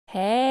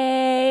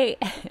Hey,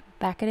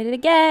 back at it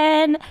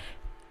again.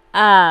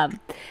 But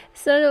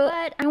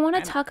I want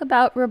to talk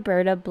about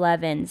Roberta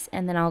Blevins,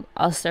 and then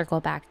I'll circle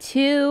back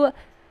to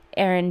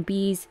Aaron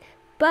B's.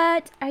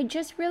 But I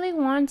just really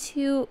want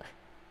to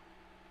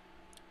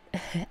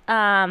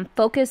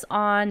focus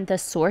on the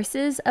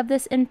sources of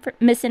this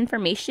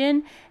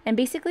misinformation and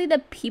basically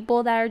the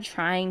people that are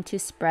trying to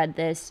spread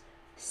this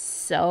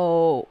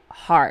so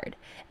hard.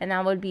 And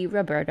that would be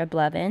Roberta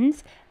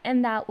Blevins,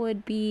 and that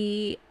would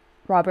be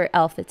Robert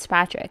L.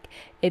 Fitzpatrick.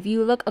 If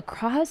you look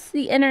across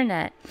the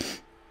internet,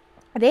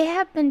 they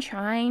have been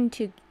trying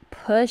to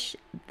push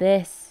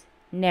this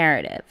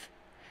narrative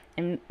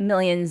in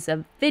millions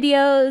of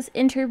videos,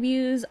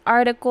 interviews,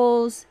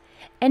 articles.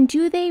 And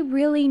do they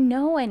really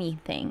know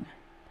anything?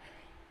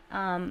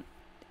 And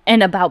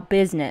about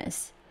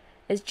business?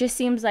 It just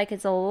seems like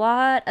it's a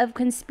lot of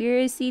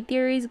conspiracy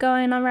theories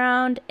going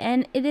around,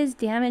 and it is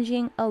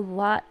damaging a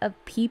lot of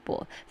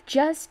people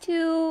just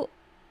to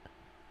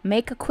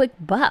make a quick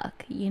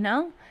buck,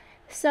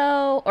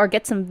 So, or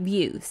get some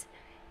views.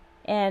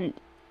 And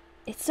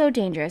it's so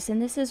dangerous.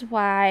 And this is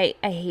why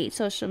I hate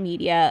social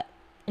media,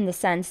 in the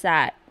sense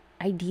that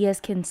ideas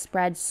can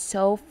spread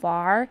so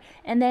far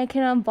and then it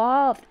can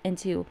evolve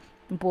into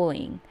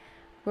bullying.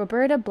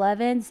 Roberta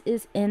Blevins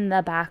is in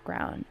the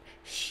background.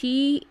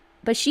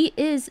 But she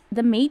is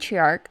the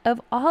matriarch of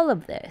all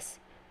of this.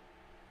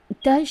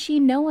 Does she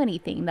know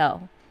anything,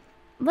 though?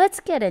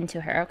 Let's get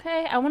into her,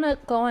 okay? I want to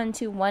go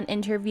into one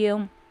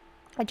interview.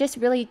 I just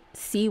really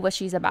see what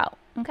she's about,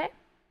 okay?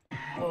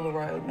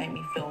 Road made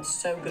me feel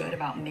so good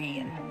about me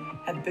and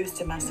had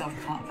boosted my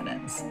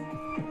self-confidence. I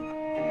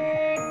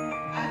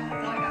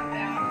feel like I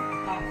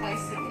found my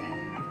place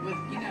again with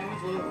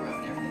Lula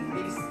Road and everything.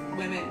 These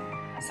women.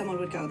 Someone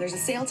would go, there's a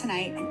sale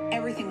tonight, and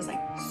everything was like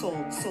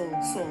sold, sold,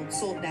 sold,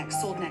 sold next,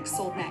 sold next,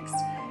 sold next.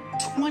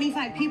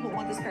 25 people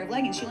want this pair of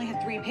leggings. She only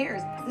had 3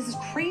 pairs. This is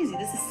crazy.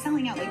 This is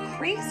selling out like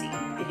crazy.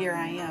 Here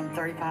I am,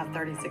 35,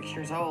 36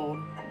 years old,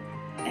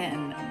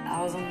 and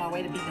I was on my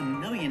way to being a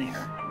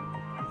millionaire.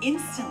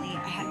 Instantly,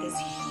 I had this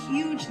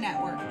huge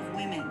network of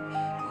women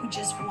who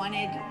just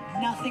wanted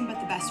nothing but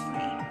the best for me.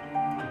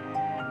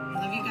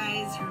 I love you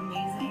guys. You're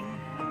amazing.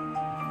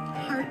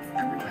 Hearts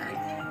everywhere.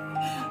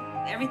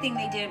 Everything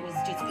they did was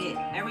just big.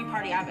 Every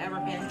party I've ever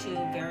been to,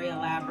 very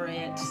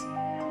elaborate.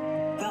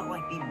 Felt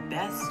like the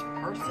best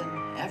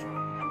person ever.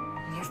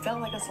 You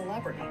felt like a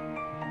celebrity.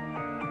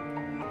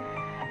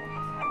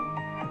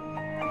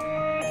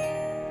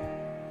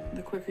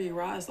 The quicker you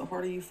rise, the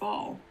harder you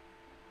fall.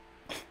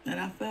 And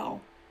I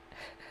fell.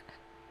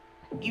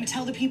 You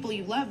tell the people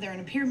you love they're in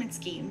a pyramid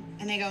scheme,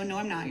 and they go, no,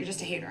 I'm not. You're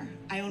just a hater.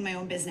 I own my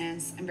own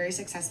business. I'm very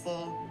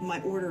successful.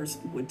 My orders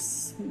would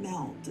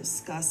smell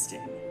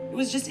disgusting. It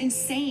was just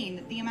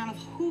insane, the amount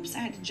of hoops I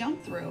had to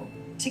jump through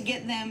to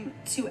get them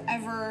to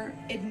ever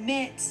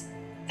admit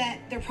that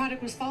their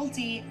product was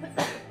faulty.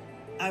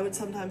 I would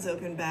sometimes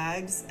open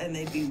bags and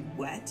they'd be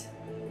wet.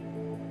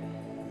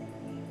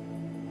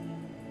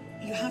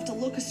 You have to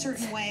look a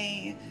certain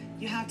way.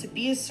 You have to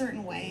be a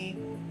certain way.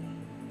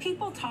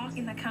 People talk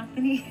in the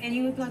company, and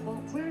you would be like,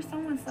 well, where's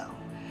so-and-so?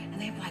 And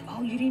they'd be like,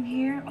 oh, you didn't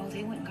hear? Oh,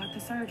 they went and got the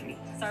surgery.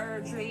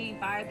 Surgery,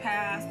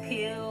 bypass,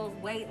 pills,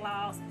 weight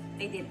loss.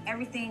 They did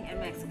everything in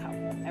Mexico.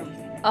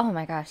 Everything. Oh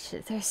my gosh,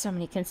 there's so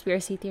many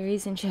conspiracy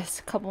theories in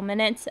just a couple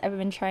minutes. I've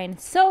been trying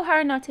so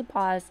hard not to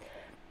pause.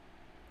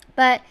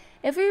 But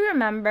if we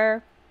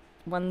remember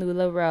when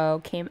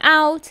LuLaRoe came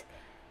out,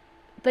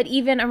 but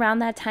even around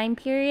that time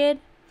period,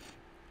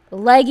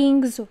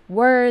 leggings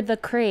were the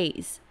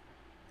craze.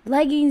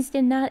 Leggings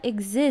did not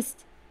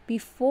exist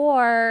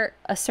before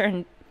a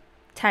certain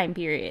time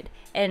period.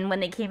 And when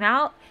they came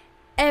out,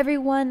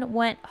 everyone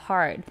went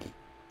hard.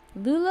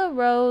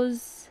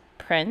 LuLaRoe's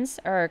prints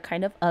are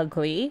kind of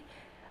ugly.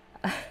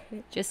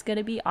 Just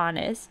gonna be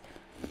honest.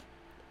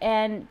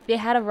 And they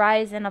had a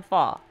rise and a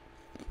fall,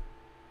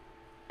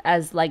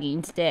 as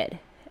leggings did.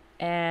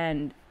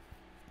 And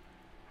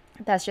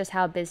that's just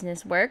how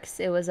business works.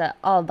 It was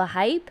all the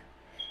hype.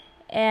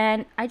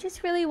 And I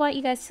just really want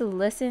you guys to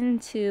listen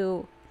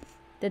to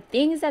the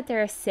things that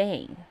they're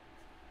saying.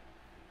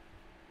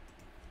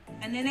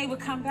 And then they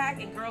would come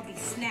back and girl be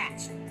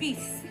snatched.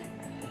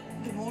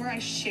 The more I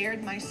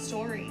shared my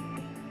story,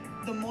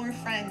 the more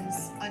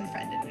friends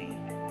unfriended me.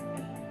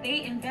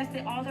 They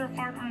invested all their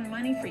hard-earned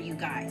money for you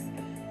guys,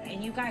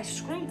 and you guys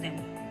screwed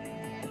them.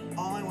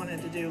 All I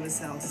wanted to do was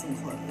sell some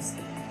clothes.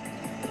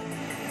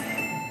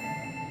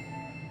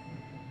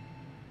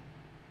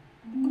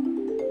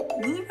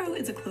 LuLaRoe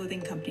is a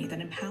clothing company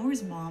that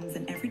empowers moms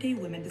and everyday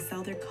women to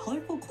sell their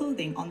colorful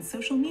clothing on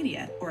social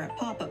media or at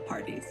pop-up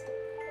parties.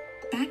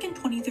 Back in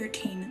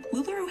 2013,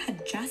 LuLaRoe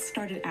had just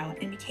started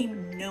out and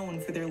became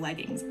known for their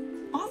leggings,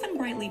 often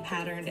brightly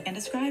patterned and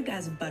described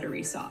as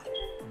buttery soft.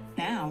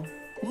 Now,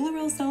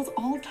 LuLaRoe sells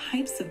all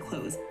types of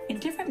clothes in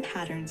different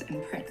patterns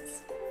and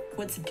prints.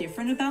 What's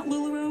different about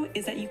LuLaRoe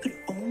is that you could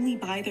only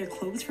buy their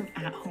clothes from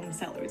at-home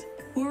sellers,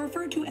 who are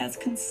referred to as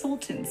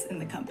consultants in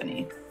the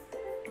company.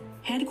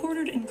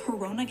 Headquartered in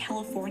Corona,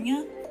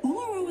 California,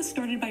 LuLaRoe was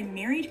started by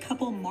married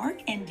couple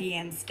Mark and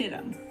Deanne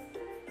Stidham.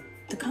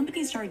 the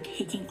company started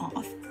taking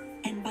off.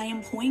 And by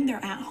employing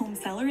their at-home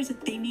sellers,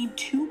 they made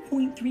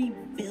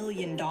 $2.3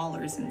 billion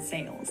in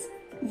sales.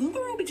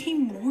 LuLaRoe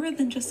became more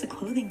than just a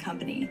clothing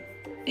company.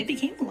 It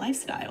became a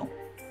lifestyle.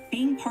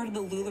 Being part of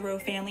the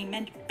LuLaRoe family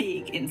meant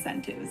big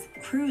incentives,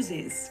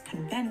 cruises,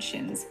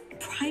 conventions,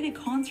 private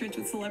concerts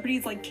with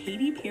celebrities like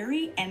Katy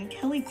Perry and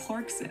Kelly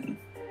Clarkson.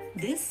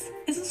 This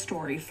is a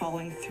story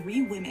following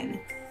 3 women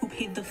who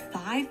paid the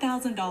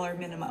 $5,000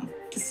 minimum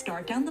to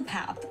start down the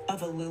path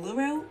of a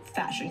LuLaRoe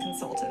fashion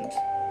consultant.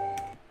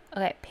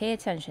 Okay, pay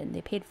attention.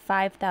 They paid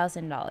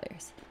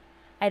 $5,000.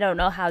 I don't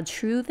know how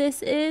true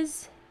this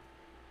is,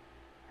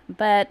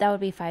 but that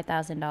would be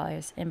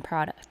 $5,000 in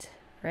product,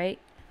 right?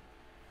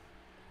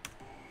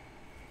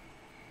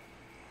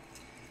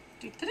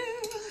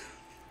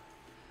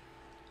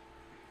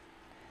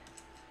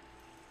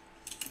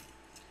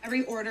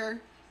 Every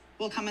order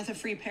will come with a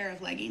free pair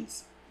of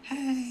leggings.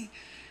 Hey.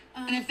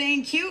 And if they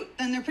ain't cute,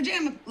 then they're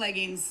pajama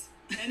leggings.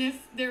 And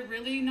if they're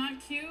really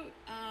not cute,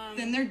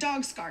 then they're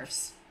dog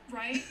scarves.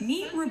 Right?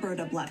 Meet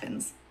Roberta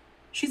Blevins.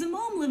 She's a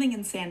mom living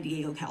in San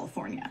Diego,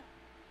 California.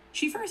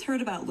 She first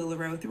heard about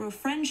LuLaRoe through a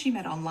friend she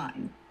met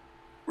online.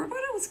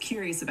 Roberta was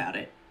curious about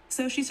it,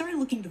 so she started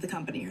looking into the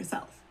company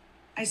herself.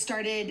 I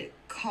started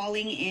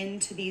calling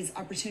into these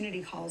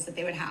opportunity calls that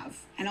they would have.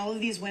 And all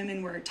of these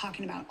women were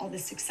talking about all the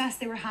success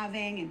they were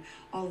having and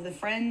all of the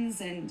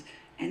friends and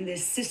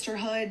this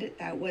sisterhood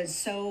that was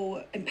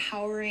so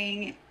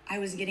empowering. I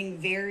was getting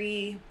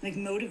very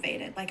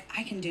motivated.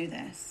 I can do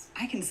this.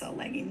 I can sell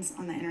leggings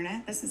on the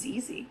internet. This is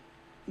easy.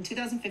 In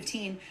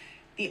 2015,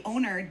 the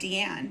owner,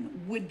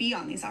 Deanne, would be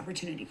on these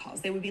opportunity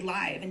calls. They would be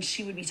live and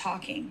she would be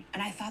talking.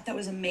 And I thought that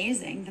was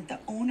amazing that the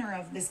owner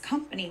of this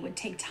company would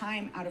take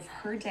time out of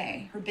her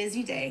day, her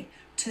busy day,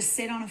 to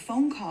sit on a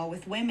phone call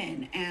with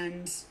women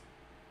and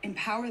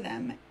empower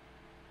them.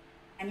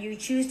 And you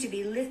choose to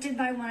be lifted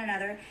by one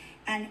another,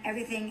 and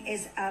everything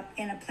is up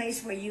in a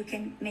place where you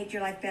can make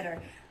your life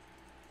better.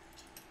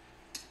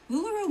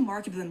 LuLaRoe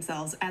marketed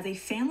themselves as a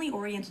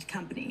family-oriented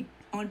company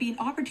and would be an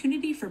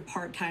opportunity for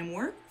part-time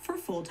work for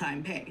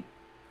full-time pay.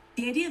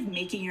 The idea of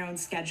making your own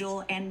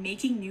schedule and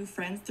making new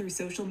friends through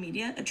social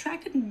media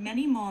attracted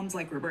many moms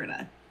like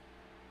Roberta.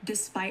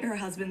 Despite her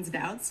husband's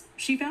doubts,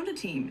 she found a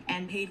team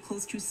and paid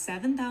close to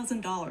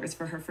 $7,000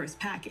 for her first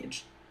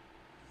package.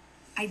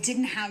 I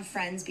didn't have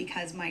friends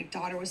because my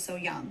daughter was so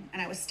young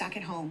and I was stuck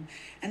at home.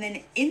 And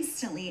then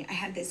instantly I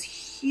had this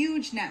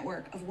huge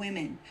network of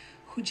women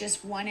who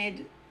just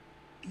wanted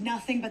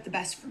nothing but the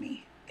best for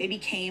me. They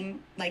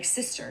became like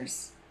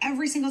sisters.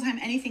 Every single time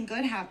anything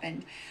good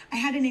happened, I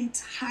had an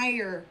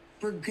entire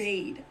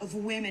brigade of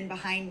women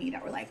behind me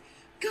that were like,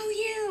 "Go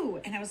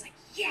you!" And I was like,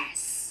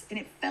 yes! And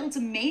it felt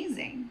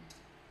amazing.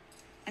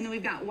 And then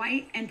we've got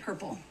white and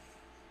purple.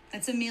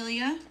 That's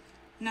Amelia,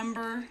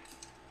 number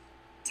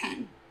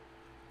 10.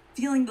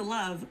 Feeling the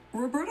love,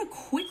 Roberta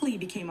quickly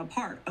became a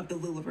part of the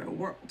LuLaRoe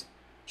world.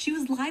 She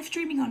was live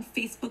streaming on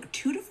Facebook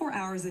 2 to 4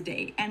 hours a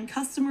day, and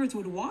customers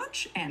would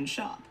watch and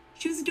shop.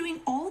 She was doing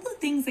all the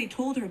things they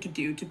told her to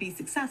do to be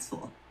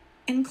successful,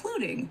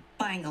 including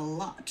buying a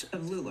lot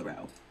of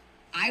LuLaRoe.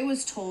 I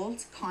was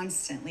told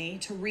constantly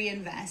to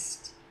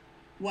reinvest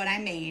what I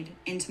made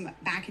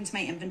back into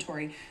my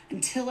inventory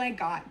until I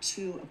got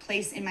to a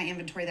place in my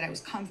inventory that I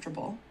was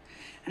comfortable.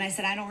 And I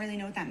said, I don't really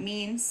know what that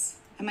means.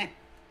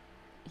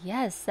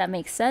 Yes, that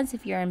makes sense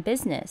if you're in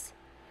business.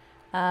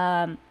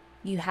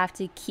 You have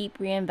to keep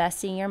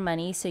reinvesting your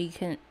money so you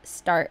can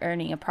start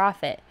earning a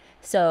profit.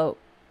 So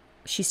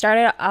she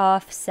started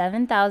off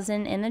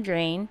 $7,000 in the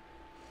drain.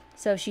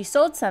 So if she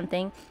sold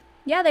something,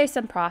 yeah, there's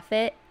some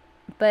profit,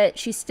 but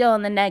she's still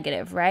in the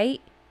negative,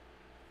 right?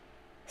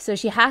 So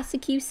she has to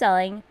keep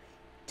selling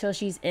till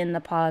she's in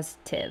the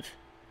positive,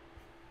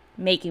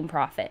 making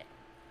profit.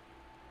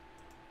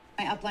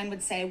 My upline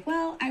would say,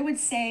 well, I would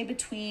say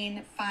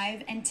between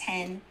 5 and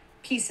 10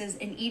 pieces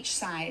in each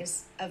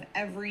size of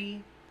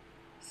every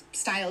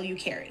style you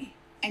carry.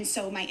 And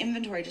so my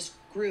inventory just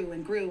grew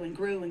and grew and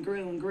grew and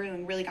grew and grew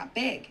and really got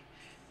big.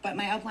 But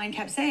my upline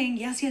kept saying,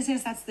 yes,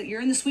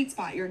 you're in the sweet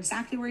spot. You're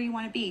exactly where you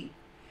want to be.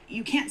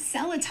 You can't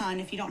sell a ton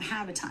if you don't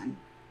have a ton.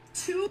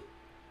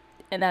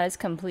 And that is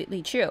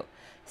completely true.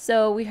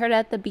 So we heard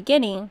at the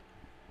beginning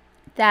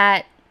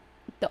that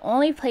the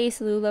only place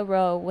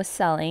LuLaRoe was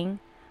selling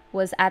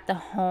was at the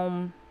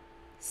home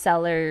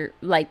seller,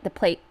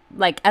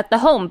 at the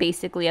home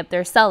basically of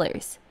their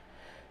sellers.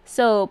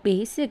 So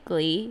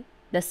basically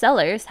the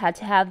sellers had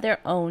to have their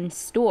own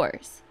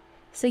stores.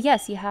 So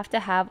yes, you have to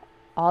have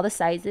all the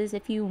sizes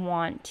if you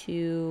want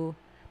to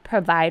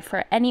provide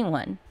for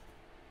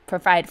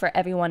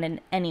everyone and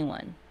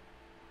anyone.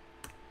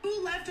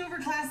 2 leftover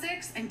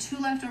classics and 2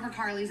 leftover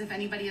Carlys if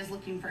anybody is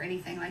looking for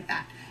anything like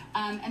that.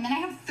 And then I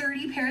have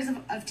 30 pairs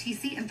of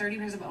TC and 30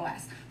 pairs of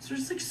OS. So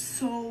there's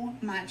so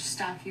much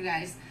stuff, you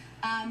guys.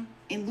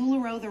 In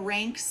LuLaRoe, the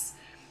ranks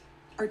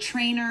are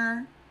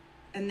trainer,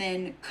 and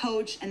then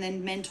coach, and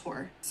then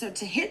mentor. So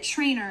to hit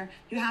trainer,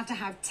 you have to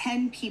have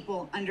 10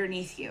 people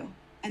underneath you.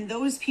 And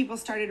those people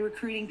started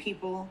recruiting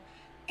people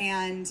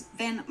And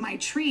then my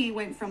tree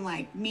went from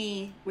like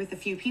me with a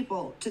few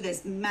people to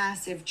this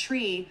massive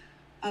tree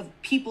of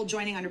people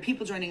joining under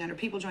people joining under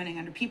people joining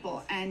under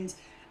people. And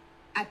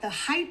at the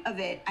height of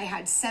it, I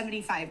had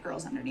 75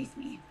 girls underneath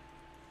me.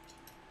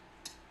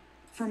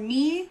 For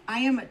me, I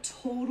am a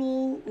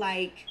total,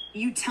 like,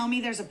 you tell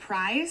me there's a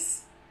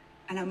prize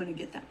and I'm gonna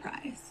get that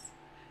prize.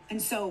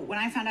 And so when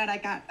I found out I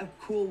got a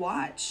cool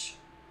watch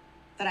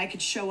that I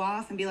could show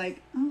off and be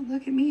like, oh,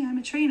 look at me, I'm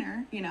a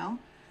trainer, you know,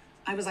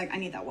 I was like, I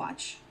need that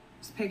watch.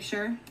 This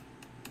picture.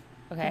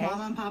 Okay.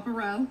 Mama and Papa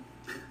Row.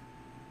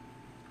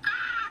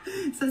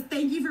 Says,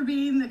 thank you for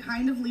being the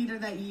kind of leader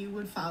that you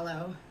would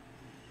follow.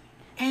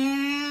 And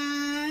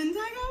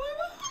I got my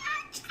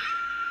watch.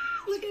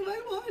 Look at my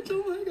watch.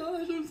 Oh my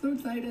gosh, I'm so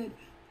excited.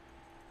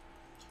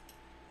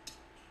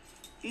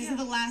 These are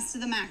the last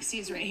of the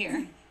maxis right here.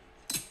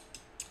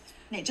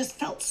 And it just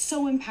felt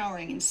so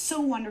empowering and so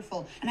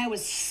wonderful. And I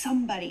was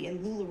somebody in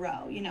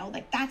LuLaRoe, you know,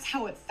 like that's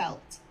how it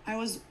felt. I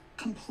was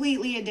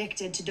completely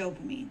addicted to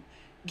dopamine.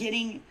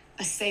 Getting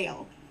a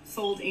sale,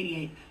 sold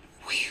 88,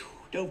 whew,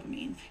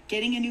 dopamine.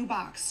 Getting a new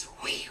box,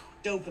 whew,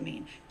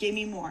 dopamine. Give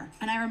me more.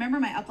 And I remember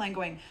my upline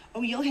going,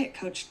 oh, you'll hit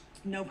coach,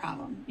 no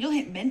problem. You'll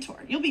hit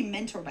mentor. You'll be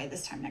mentor by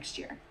this time next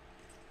year.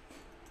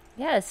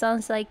 Yeah, it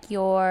sounds like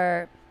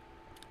your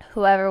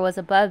whoever was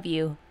above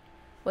you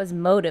was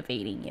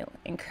motivating you,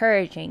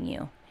 encouraging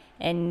you,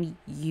 and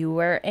you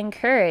were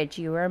encouraged,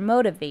 you were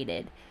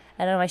motivated.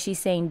 I don't know why she's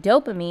saying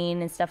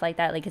dopamine and stuff like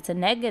that, like it's a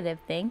negative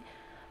thing.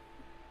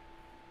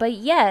 But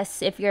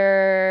yes, if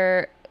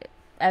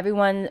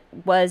everyone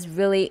was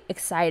really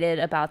excited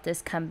about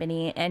this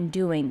company and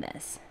doing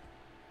this.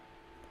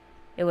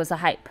 It was a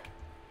hype.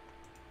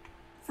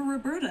 For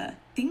Roberta,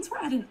 things were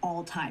at an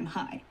all-time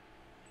high.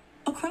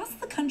 Across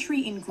the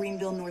country in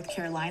Greenville, North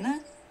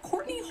Carolina,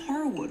 Courtney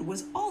Harwood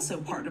was also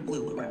part of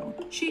LuLaRoe.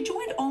 She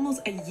joined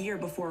almost a year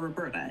before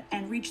Roberta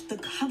and reached the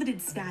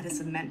coveted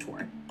status of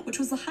mentor, which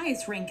was the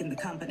highest rank in the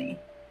company.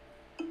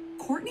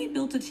 Courtney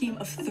built a team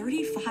of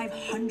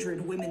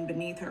 3,500 women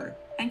beneath her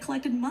and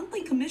collected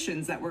monthly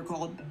commissions that were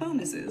called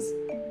bonuses.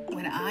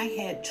 When I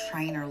hit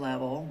trainer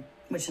level,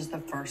 which is the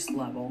first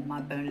level,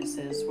 my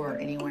bonuses were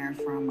anywhere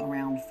from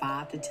around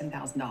 $5,000 to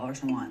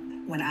 $10,000 a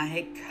month. When I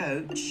hit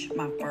coach,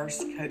 my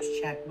first coach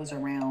check was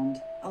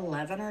around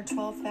 $11,000 or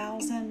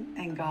 $12,000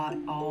 and got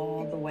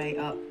all the way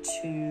up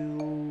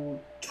to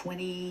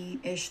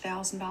 $20,000-ish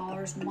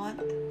a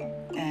month.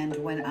 And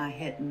when I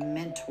hit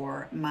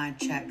mentor, my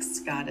checks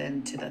got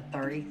into the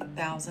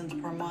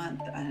 $30,000s per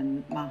month,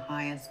 and my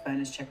highest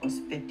bonus check was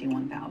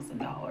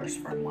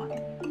 $51,000 per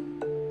month.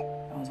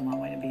 I was on my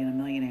way to being a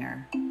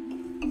millionaire.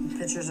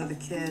 Pictures of the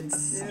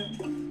kids.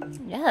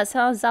 Yeah, that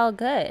sounds all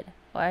good.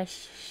 Why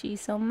is she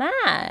so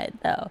mad,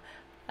 though?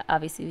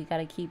 Obviously, we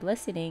gotta keep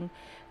listening.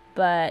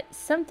 But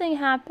something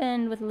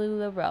happened with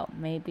LuLaRoe.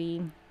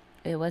 Maybe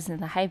it wasn't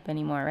the hype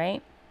anymore,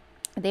 right?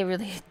 They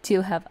really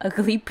do have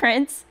ugly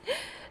prints.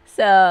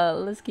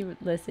 So let's keep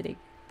listening.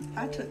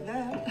 I took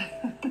that.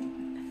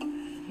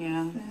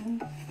 Yeah.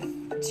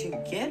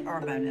 To get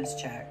our bonus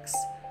checks,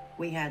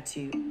 we had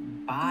to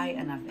buy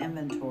enough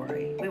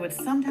inventory. We would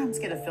sometimes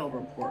get a field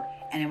report,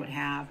 and it would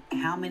have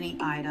how many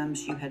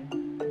items you had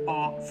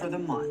bought for the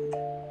month.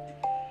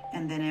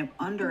 And then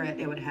under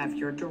it would have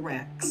your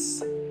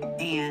directs,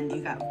 and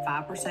you got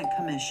 5%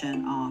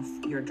 commission off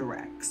your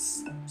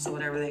directs. So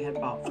whatever they had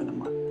bought for the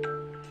month.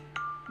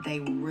 They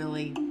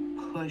really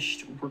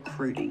pushed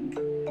recruiting.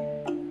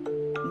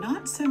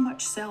 Not so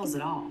much sales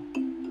at all.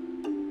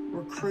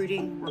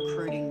 Recruiting.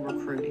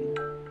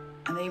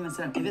 And they even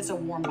said, if it's a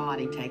warm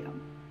body, take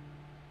them.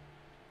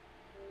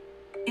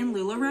 In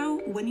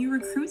LuLaRoe, when you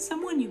recruit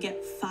someone, you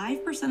get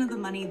 5% of the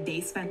money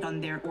they spent on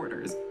their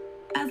orders,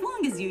 as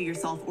long as you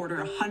yourself order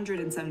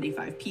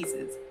 175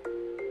 pieces.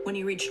 When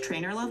you reach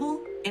trainer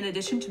level, in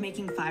addition to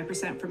making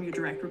 5% from your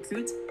direct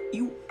recruits,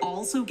 you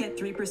also get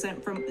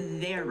 3% from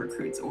their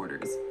recruits'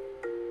 orders.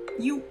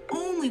 You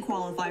only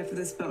qualify for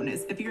this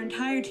bonus if your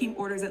entire team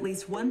orders at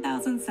least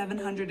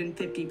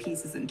 1,750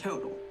 pieces in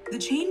total. The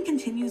chain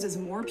continues as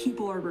more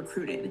people are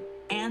recruited,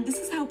 and this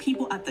is how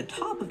people at the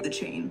top of the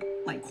chain,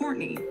 like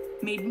Courtney,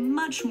 made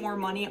much more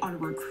money on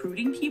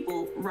recruiting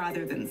people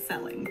rather than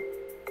selling.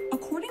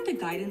 According to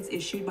guidance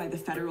issued by the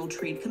Federal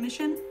Trade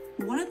Commission,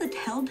 one of the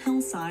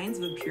telltale signs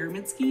of a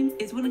pyramid scheme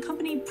is when a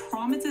company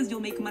promises you'll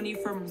make money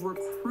from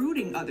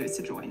recruiting others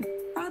to join,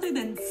 rather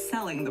than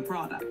selling the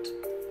product.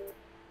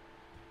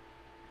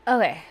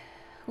 Okay,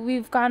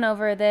 we've gone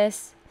over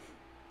this.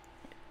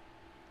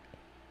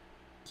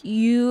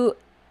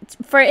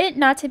 For it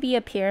not to be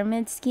a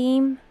pyramid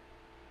scheme,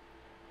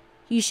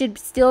 you should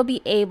still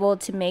be able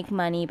to make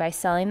money by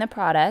selling the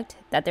product,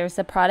 that there's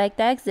a product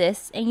that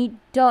exists, and you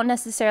don't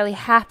necessarily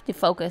have to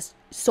focus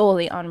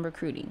solely on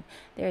recruiting.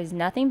 There is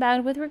nothing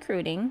bad with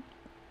recruiting.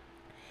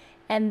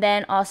 And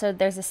then also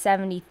there's a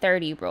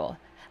 70-30 rule.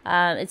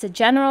 It's a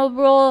general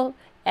rule,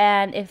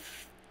 and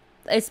if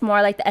it's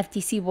more like the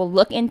FTC will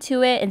look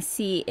into it and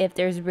see if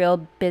there's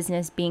real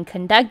business being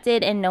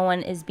conducted and no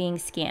one is being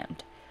scammed.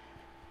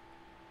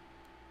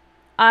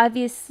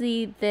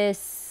 Obviously,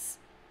 this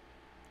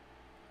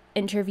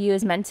interview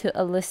is meant to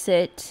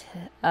elicit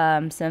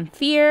some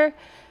fear.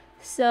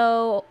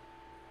 So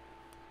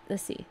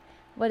let's see.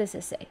 What does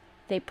this say?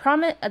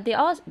 They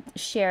all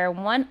share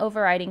one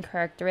overriding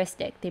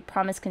characteristic. They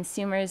promise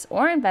consumers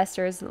or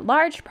investors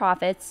large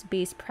profits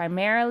based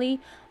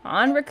primarily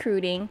on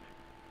recruiting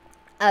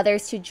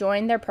others to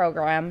join their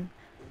program,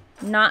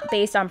 not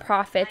based on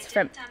profits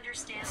from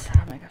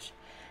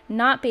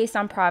not based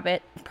on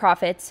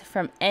profits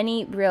from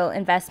any real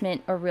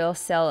investment or real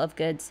sale of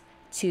goods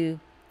to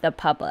the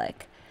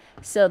public.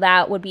 So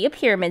that would be a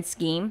pyramid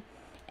scheme,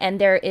 and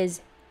there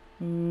is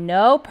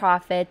no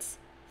profits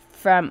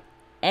from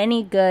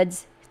any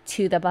goods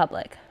to the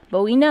public.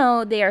 But we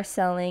know they are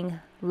selling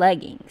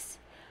leggings.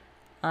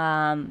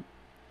 And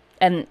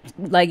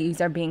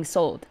leggings are being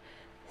sold.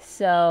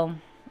 So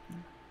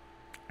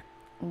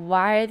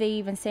why are they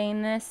even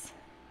saying this?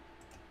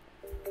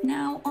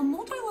 Now, a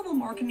multi-level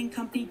marketing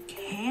company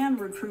can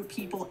recruit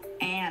people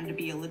and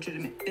be a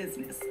legitimate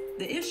business.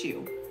 The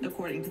issue,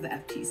 according to the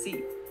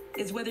FTC,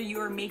 is whether you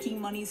are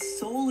making money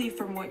solely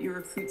from what your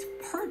recruits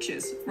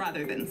purchase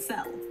rather than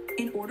sell.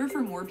 In order for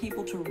more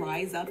people to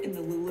rise up in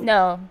the Lululemon...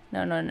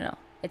 No.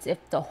 It's if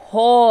the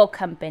whole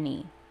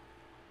company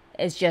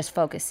is just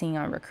focusing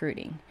on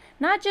recruiting.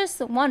 Not just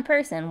one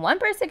person. One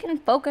person can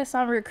focus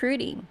on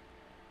recruiting.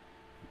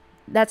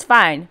 That's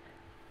fine.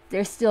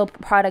 There's still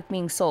product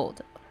being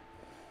sold.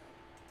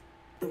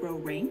 Row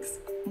ranks,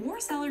 more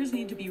sellers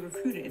need to be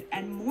recruited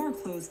and more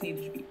clothes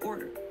needed to be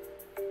ordered.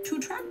 To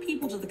attract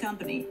people to the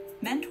company,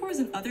 mentors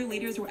and other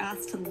leaders were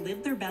asked to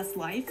live their best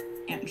life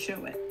and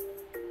show it.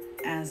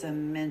 As a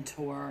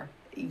mentor,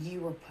 you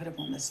were put up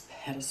on this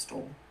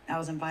pedestal. I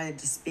was invited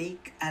to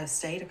speak out of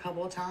state a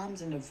couple of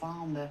times and to fly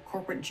on the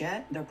corporate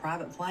jet, their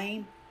private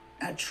plane.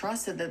 I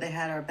trusted that they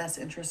had our best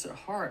interests at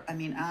heart. I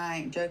mean,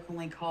 I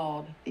jokingly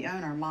called the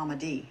owner Mama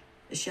D.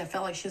 I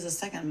felt like she was a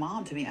second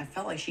mom to me. I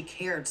felt like she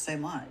cared so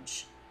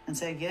much. And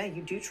said, yeah,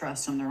 you do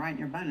trust them. They're writing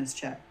your bonus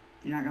check.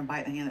 You're not going to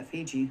bite the hand that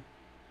feeds you.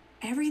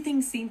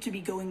 Everything seemed to be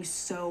going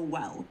so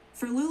well.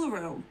 For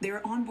LuLaRoe, they were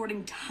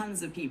onboarding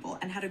tons of people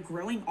and had a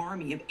growing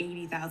army of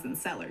 80,000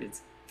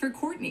 sellers. For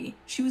Courtney,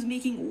 she was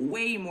making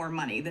way more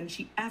money than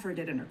she ever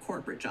did in her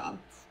corporate job.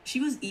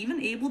 She was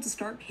even able to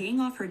start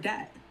paying off her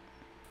debt.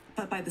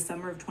 But by the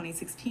summer of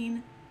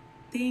 2016,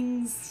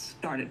 things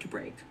started to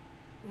break.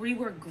 We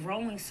were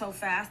growing so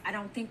fast, I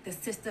don't think the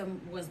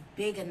system was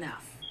big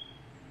enough.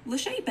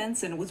 Lachey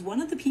Benson was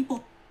one of the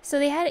people. So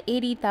they had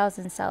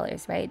 80,000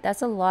 sellers, right?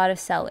 That's a lot of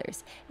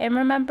sellers. And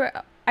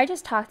remember, I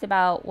just talked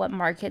about what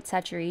market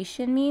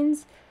saturation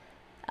means,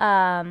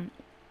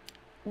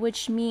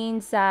 which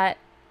means that,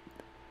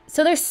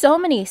 so there's so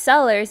many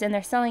sellers and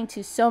they're selling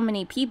to so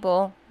many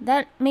people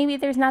that maybe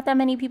there's not that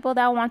many people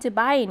that want to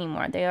buy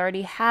anymore. They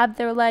already have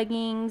their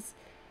leggings,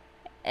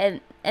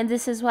 and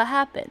this is what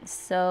happens.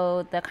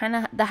 So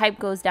the hype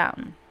goes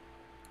down.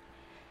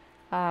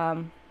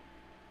 Yeah.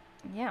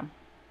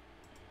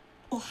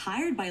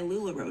 Hired by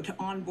LuLaRoe to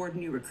onboard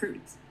new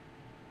recruits.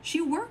 She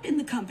worked in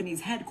the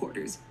company's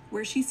headquarters,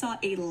 where she saw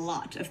a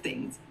lot of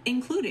things,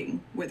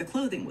 including where the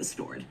clothing was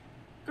stored.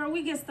 Girl,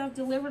 we get stuff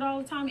delivered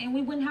all the time, and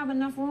we wouldn't have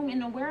enough room in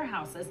the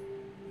warehouses.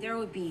 There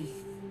would be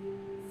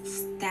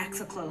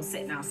stacks of clothes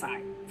sitting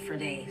outside for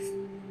days.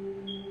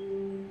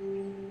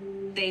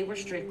 They were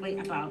strictly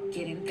about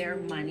getting their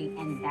money,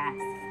 and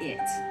that's it.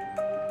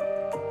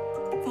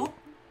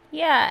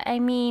 Yeah, I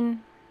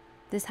mean,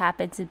 this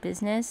happens in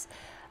business.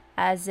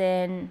 As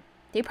in,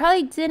 they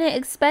probably didn't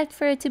expect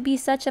for it to be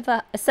such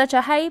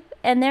a hype,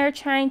 and they're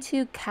trying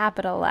to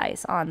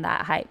capitalize on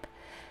that hype.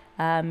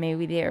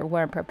 Maybe they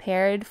weren't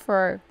prepared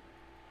for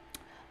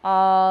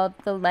all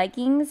the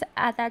leggings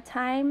at that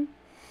time.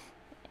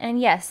 And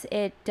yes,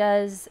 it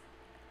does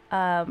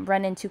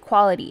run into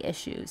quality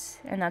issues,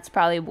 and that's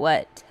probably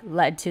what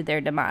led to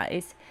their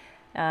demise,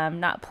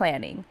 not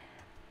planning.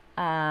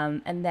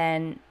 And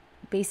then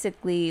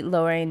basically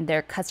lowering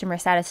their customer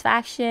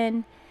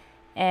satisfaction,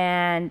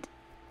 and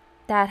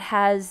that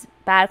has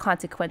bad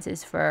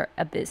consequences for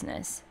a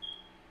business.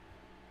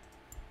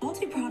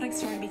 Faulty products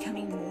started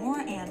becoming more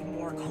and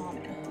more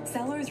common.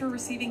 Sellers were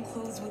receiving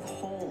clothes with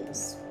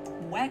holes,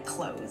 wet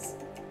clothes,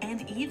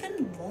 and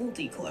even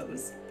moldy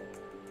clothes.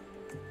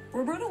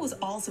 Roberta was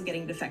also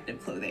getting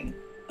defective clothing,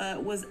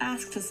 but was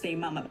asked to stay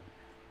mum.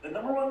 The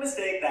number one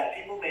mistake that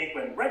people make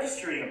when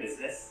registering a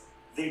business,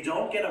 they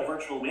don't get a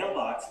virtual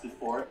mailbox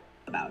before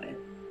about it.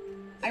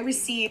 I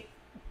received.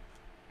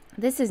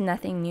 This is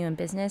nothing new in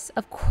business.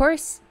 Of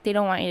course, they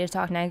don't want you to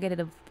talk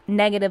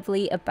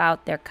negatively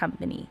about their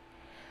company.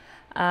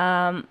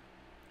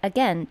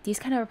 Again, these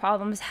kind of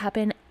problems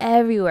happen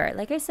everywhere.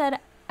 Like I said,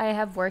 I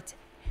have worked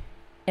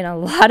in a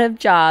lot of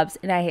jobs,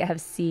 and I have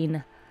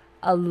seen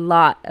a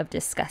lot of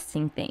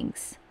disgusting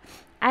things.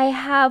 I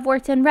have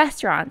worked in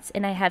restaurants,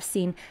 and I have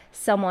seen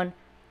someone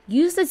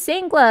use the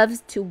same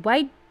gloves to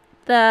wipe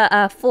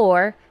the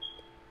floor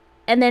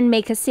and then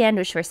make a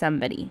sandwich for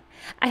somebody.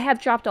 I have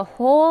dropped a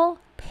whole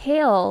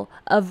pail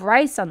of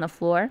rice on the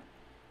floor,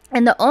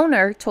 and the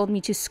owner told me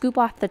to scoop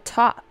off the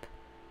top.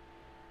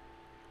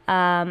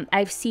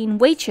 I've seen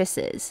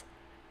waitresses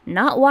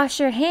not wash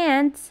your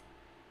hands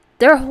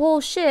their whole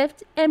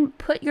shift and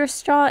put your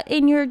straw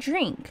in your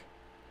drink.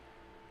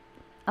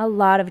 A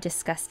lot of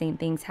disgusting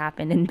things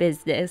happen in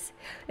business.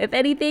 If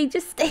anything,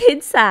 just stay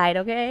inside,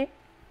 okay?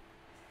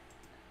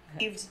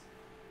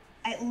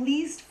 At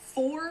least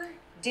 4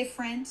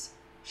 different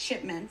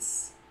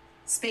shipments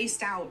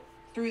spaced out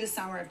through the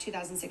summer of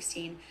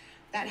 2016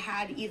 that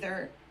had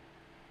either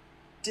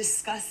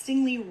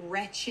disgustingly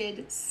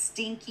wretched,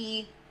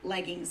 stinky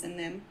leggings in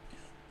them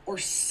or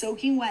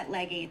soaking wet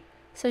leggings.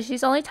 So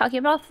she's only talking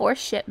about 4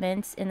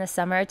 shipments in the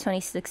summer of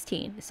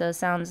 2016. So it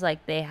sounds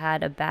like they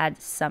had a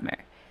bad summer.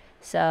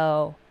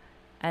 So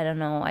I don't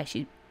know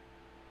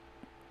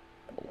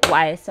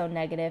why it's so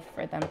negative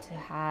for them to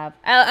have.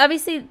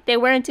 Obviously, they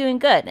weren't doing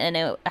good, and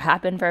it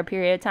happened for a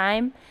period of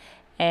time.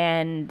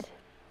 And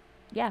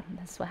yeah,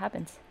 that's what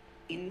happens.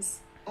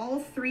 All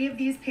 3 of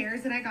these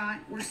pairs that I got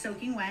were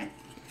soaking wet.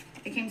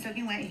 They came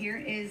soaking wet. Here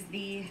is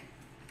the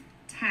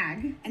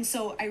tag. And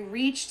so I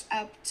reached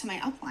up to my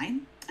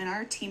upline and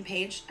our team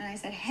page, and I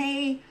said,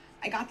 hey,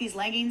 I got these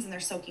leggings and they're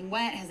soaking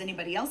wet. Has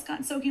anybody else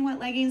gotten soaking wet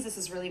leggings? This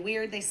is really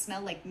weird. They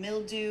smell like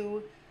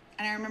mildew.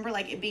 And I remember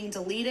like it being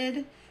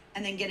deleted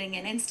and then getting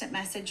an instant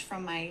message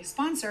from my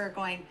sponsor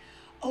going,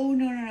 oh,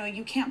 no,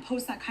 you can't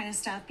post that kind of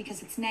stuff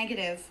because it's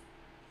negative.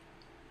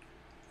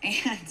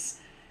 And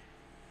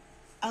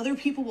other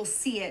people will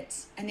see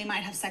it and they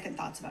might have second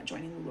thoughts about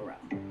joining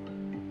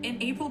LuLaRoe.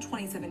 In April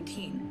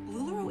 2017,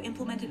 LuLaRoe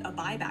implemented a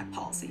buyback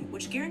policy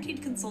which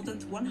guaranteed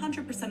consultants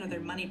 100% of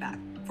their money back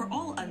for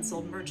all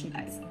unsold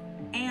merchandise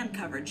and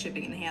covered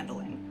shipping and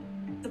handling.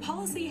 The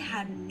policy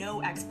had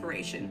no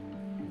expiration.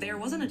 There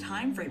wasn't a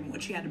time frame in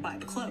which you had to buy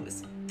the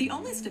clothes. The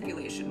only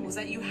stipulation was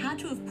that you had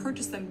to have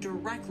purchased them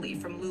directly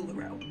from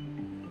LuLaRoe.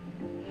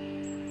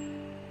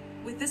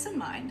 With this in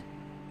mind,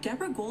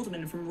 Deborah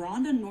Goldman from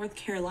Rhonda, North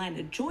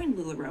Carolina joined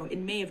LuLaRoe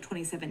in May of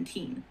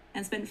 2017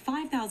 and spent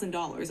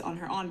 $5,000 on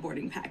her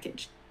onboarding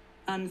package.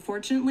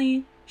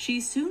 Unfortunately,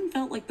 she soon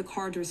felt like the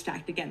cards were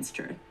stacked against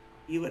her.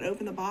 You would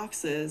open the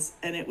boxes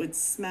and it would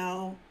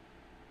smell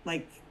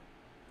like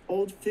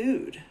old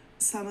food.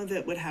 Some of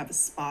it would have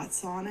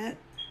spots on it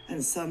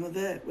and some of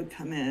it would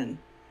come in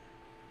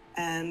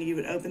and you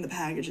would open the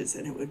packages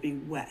and it would be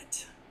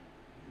wet.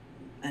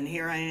 And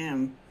here I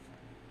am.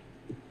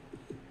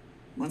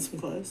 Want some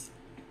clothes?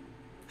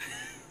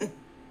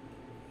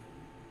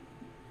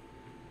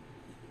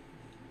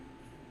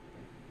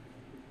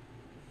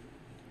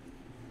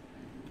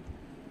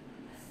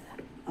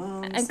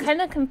 I'm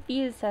kind of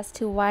confused as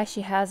to why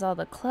she has all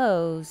the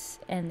clothes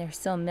and they're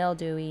so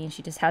mildewy and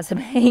she just has them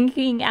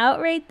hanging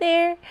out right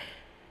there.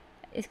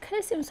 It kind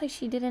of seems like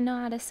she didn't know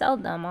how to sell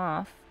them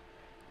off.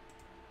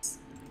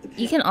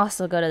 You can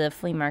also go to the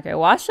flea market,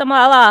 wash them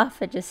all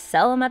off, and just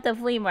sell them at the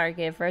flea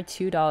market for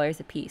 $2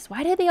 a piece.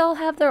 Why do they all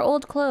have their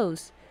old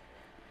clothes?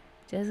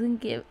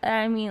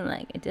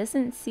 It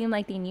doesn't seem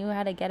like they knew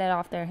how to get it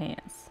off their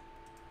hands.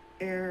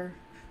 I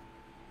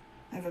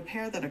have a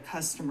pair that a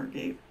customer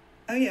gave.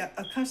 Oh yeah,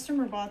 a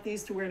customer bought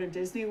these to wear to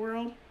Disney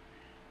World.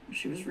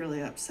 She was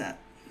really upset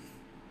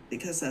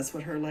because that's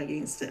what her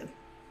leggings did.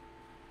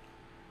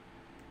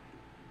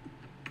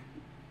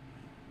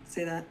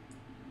 See that?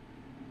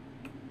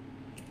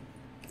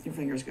 Your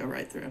fingers go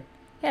right through.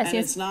 Yes, and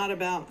it's not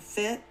about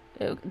fit.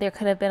 There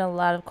could have been a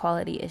lot of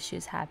quality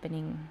issues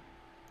happening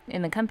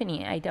in the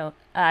company.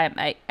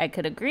 I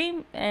could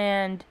agree,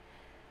 and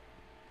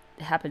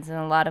it happens in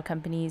a lot of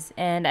companies.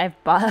 And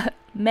I've bought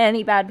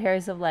many bad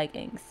pairs of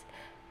leggings.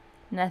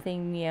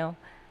 Nothing new.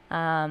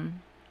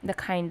 The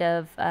kind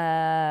of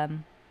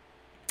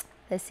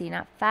let's see,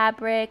 not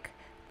fabric,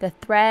 the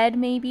thread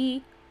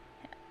maybe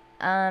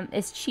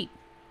is cheap.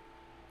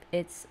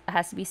 It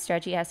has to be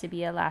stretchy, it has to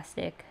be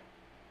elastic.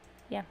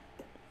 Yeah.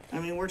 I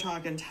mean, we're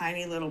talking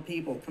tiny little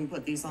people can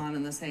put these on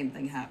and the same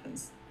thing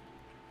happens.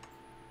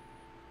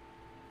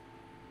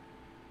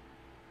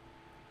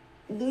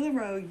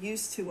 LuLaRoe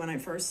used to, when I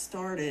first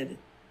started,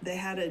 they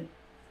had a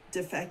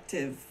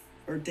defective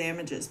or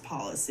damages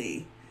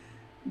policy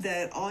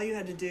that all you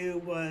had to do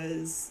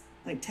was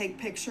like take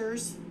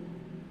pictures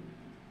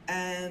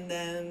and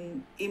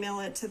then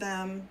email it to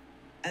them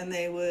and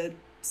they would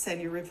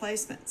send you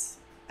replacements.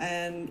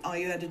 And all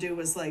you had to do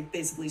was like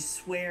basically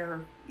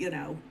swear,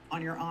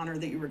 on your honor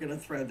that you were going to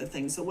throw the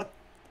things away.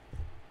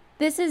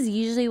 This is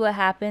usually what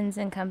happens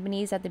in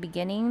companies at the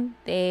beginning.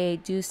 They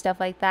do stuff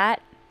like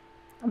that,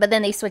 but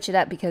then they switch it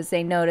up because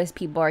they notice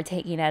people are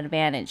taking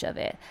advantage of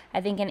it.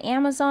 I think in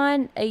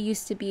Amazon, it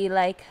used to be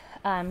like,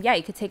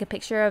 you could take a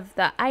picture of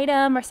the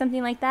item or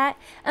something like that,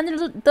 and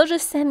they'll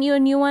just send you a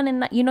new one,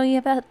 and you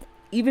have to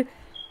even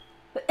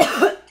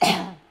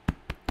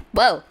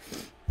whoa,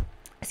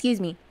 excuse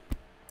me,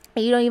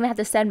 you don't even have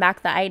to send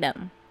back the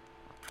item.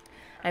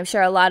 I'm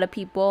sure a lot of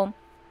people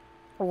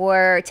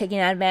were taking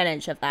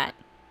advantage of that,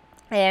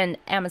 and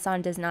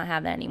Amazon does not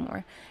have that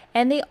anymore.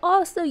 And Amazon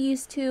also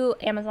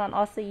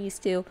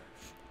used to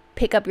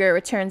pick up your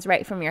returns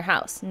right from your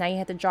house. Now you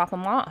have to drop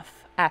them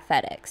off at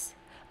FedEx.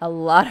 A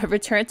lot of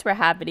returns were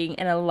happening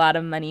and a lot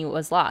of money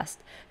was lost.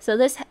 So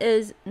this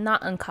is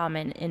not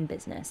uncommon in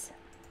business.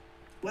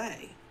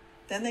 Way.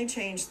 Then they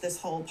changed this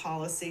whole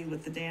policy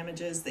with the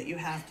damages that you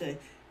have to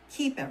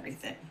keep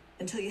everything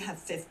until you have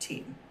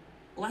 15.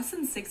 Less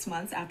than 6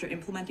 months after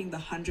implementing the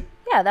 100...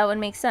 Yeah, that would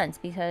make sense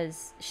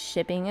because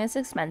shipping is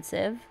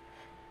expensive,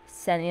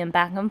 sending them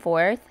back and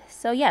forth.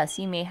 So yes,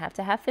 you may have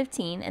to have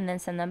 15 and then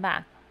send them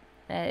back.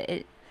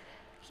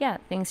 Yeah,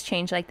 things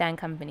change like that in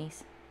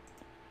companies.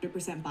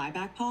 100%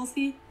 buyback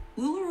policy,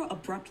 LuLaRoe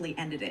abruptly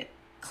ended it,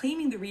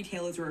 claiming the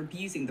retailers were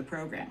abusing the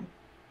program.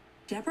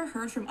 Deborah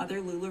heard from other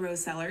LuLaRoe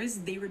sellers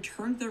they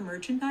returned their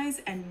merchandise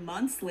and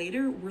months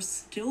later were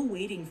still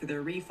waiting for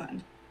their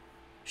refund.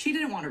 She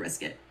didn't want to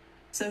risk it,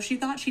 so she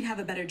thought she'd have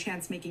a better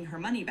chance making her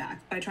money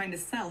back by trying to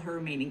sell her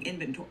remaining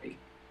inventory.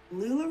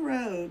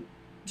 LuLaRoe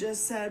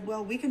just said,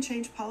 well, we can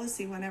change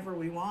policy whenever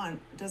we want.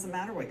 It doesn't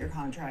matter what your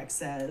contract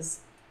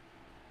says.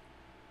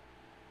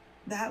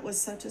 That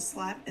was such a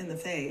slap in the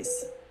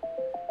face.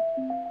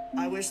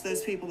 I wish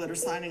those people that are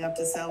signing up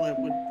to sell it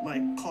would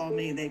like call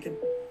me. They could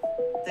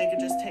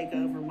just take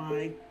over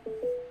my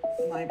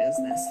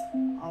business.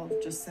 I'll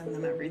just send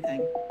them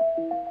everything.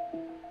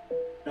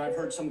 I've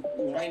heard some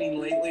whining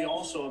lately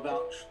also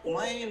about, well,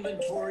 my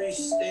inventory's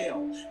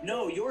stale.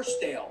 No, you're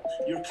stale.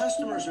 Your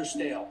customers are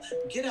stale.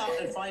 Get out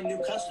and find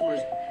new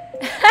customers.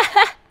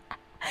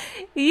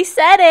 You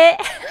said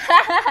it.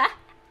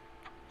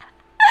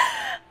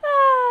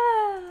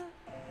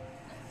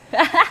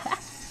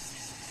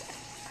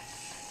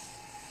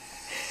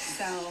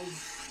 So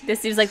This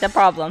seems like the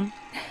problem.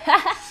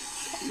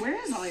 where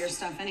is all your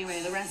stuff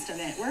anyway, the rest of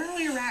it? Where are all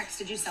your racks?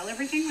 Did you sell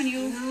everything when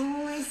you...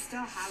 No, I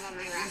still have all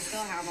my racks. I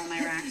still have all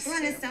my racks. I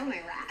want to sell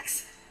my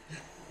racks.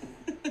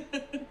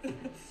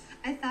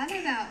 I thought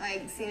about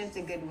like seeing if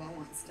the Goodwill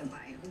wants to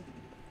buy them.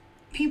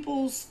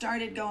 People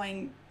started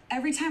going,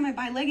 every time I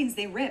buy leggings,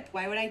 they rip.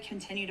 Why would I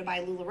continue to buy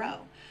LuLaRoe?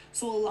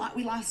 So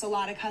we lost a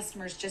lot of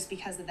customers just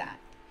because of that.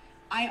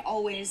 I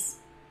always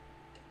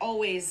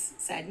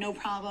said, no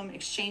problem,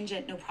 exchange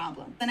it, no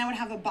problem. Then I would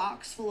have a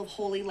box full of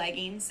holy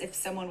leggings if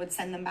someone would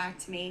send them back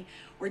to me,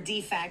 or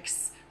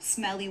defects,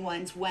 smelly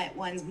ones, wet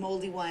ones,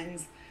 moldy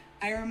ones.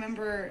 I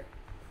remember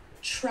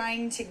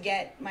trying to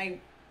get my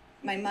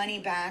money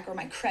back or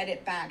my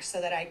credit back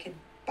so that I could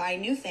buy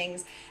new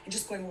things and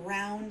just going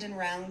round and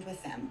round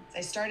with them.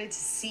 I started to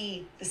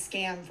see the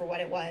scam for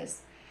what it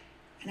was.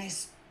 And I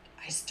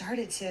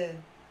started to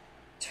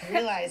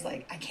realize,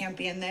 like, I can't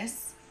be in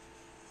this.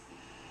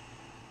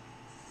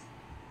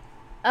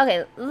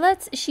 Okay,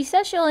 she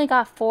says she only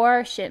got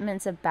 4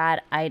 shipments of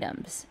bad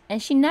items,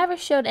 and she never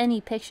showed any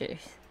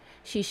pictures.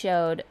 She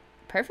showed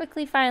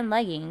perfectly fine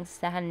leggings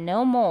that had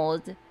no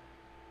mold,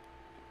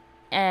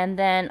 and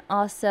then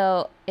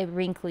also a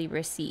wrinkly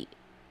receipt.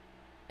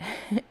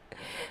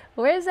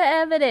 Where's the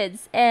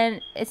evidence?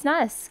 And it's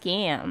not a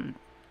scam.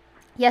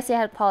 Yes, it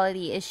had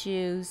quality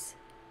issues.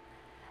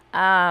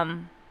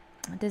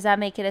 Does that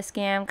make it a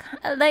scam?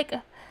 Like,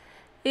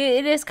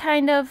 it is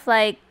kind of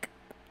like,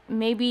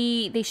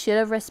 maybe they should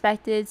have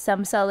respected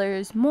some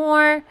sellers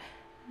more,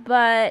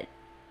 but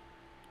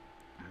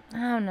I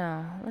don't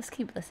know. Let's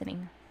keep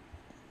listening.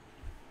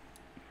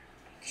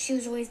 She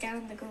was always down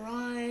in the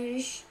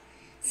garage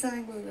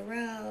selling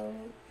LuLaRoe,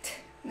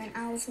 and then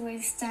I was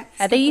always stuck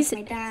with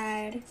my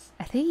dad.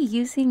 Are they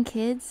using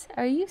kids?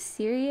 Are you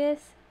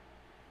serious?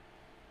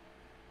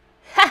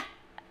 Ha!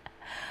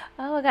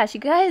 Oh my gosh, you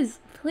guys,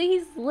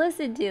 please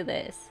listen to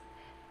this.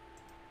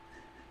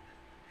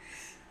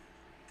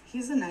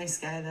 He's a nice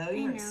guy, though.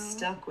 You weren't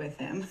stuck with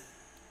him.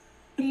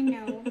 I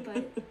know,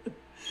 but...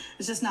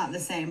 It's just not the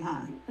same,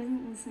 huh? It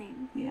wasn't the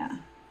same. Yeah.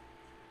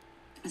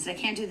 I said, I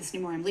can't do this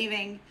anymore. I'm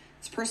leaving.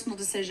 It's a personal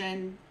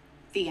decision.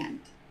 The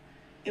end.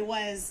 It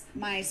was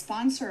my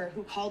sponsor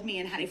who called me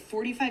and had a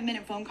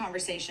 45-minute phone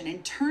conversation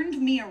and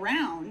turned me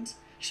around.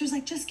 She was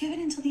like, just give it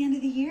until the end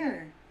of the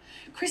year.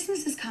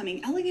 Christmas is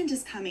coming. Elegant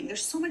is coming.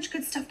 There's so much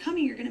good stuff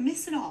coming. You're going to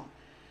miss it all.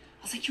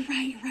 I was like, you're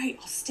right.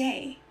 I'll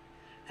stay.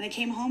 And I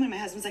came home and my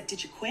husband's like,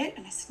 did you quit?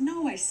 And I said,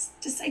 no, I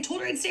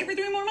told her I'd stay for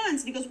 3 more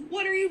months. And he goes,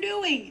 what are you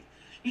doing?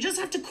 You just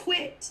have to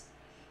quit.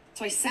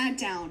 So I sat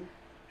down,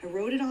 I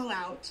wrote it all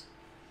out,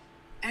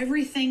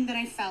 everything that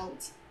I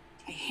felt.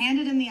 I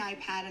handed him the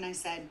iPad and I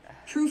said,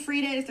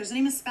 proofread it if there's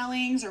any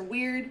misspellings or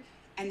weird,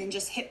 and then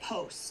just hit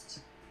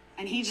post.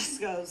 And he just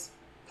goes,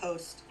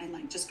 post, and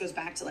like just goes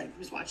back to like he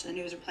was watching the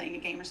news or playing a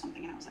game or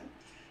something. And I was like,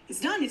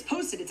 it's done, it's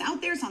posted, it's out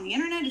there, it's on the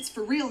internet, it's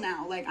for real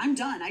now. Like, I'm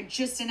done, I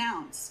just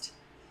announced.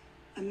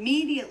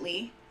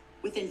 Immediately,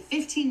 within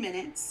 15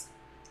 minutes,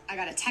 I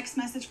got a text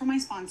message from my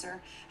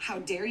sponsor. How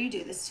dare you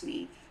do this to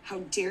me? How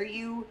dare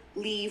you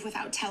leave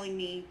without telling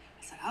me?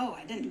 I said, oh,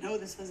 I didn't know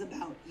this was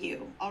about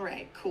you. All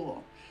right,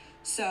 cool.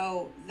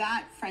 So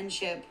that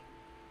friendship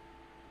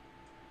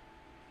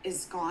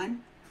is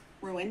gone,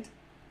 ruined.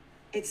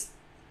 It's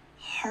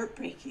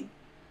heartbreaking.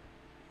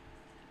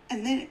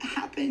 And then it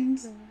happened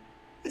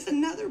with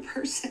another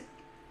person,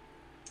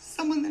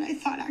 someone that I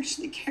thought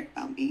actually cared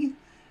about me.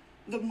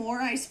 The more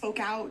I spoke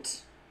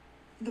out,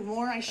 the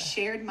more I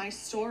shared my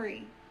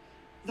story,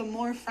 the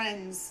more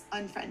friends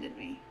unfriended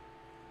me.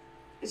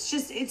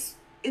 It's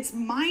It's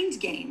mind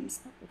games.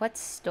 What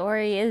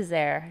story is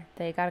there?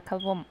 They got a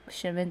couple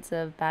shipments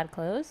of bad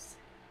clothes?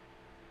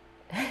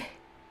 I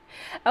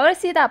want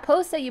to see that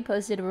post that you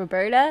posted,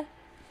 Roberta.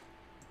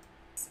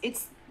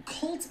 It's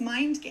cult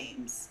mind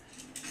games.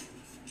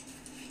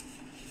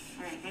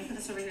 All right, I'm gonna put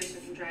this over here so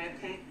it can dry,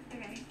 okay?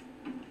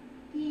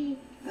 Okay.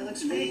 That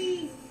looks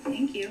great.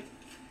 Thank you.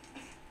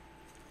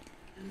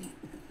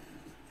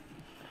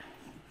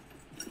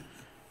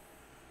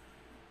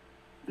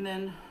 And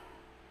then,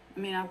 I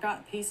mean, I've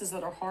got pieces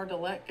that are hard to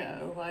let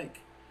go. Like,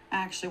 I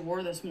actually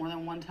wore this more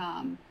than one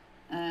time.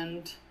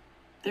 And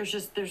I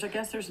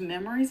guess there's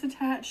memories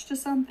attached to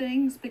some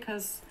things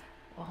because...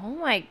 Oh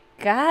my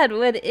God,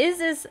 what is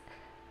this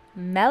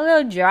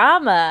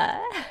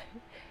melodrama?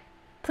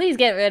 Please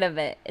get rid of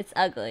it. It's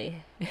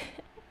ugly.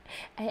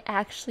 I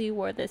actually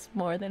wore this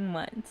more than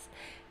once.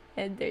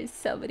 And there's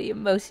so many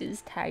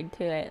emotions tied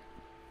to it.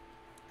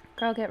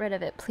 Girl, get rid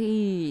of it,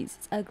 please.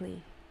 It's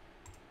ugly.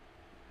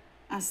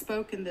 I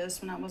spoke in this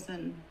when I was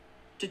in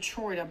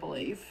Detroit, I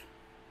believe.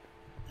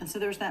 And so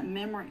there's that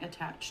memory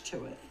attached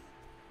to it.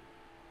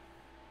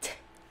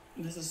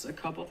 This is a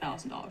couple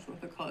 $1,000s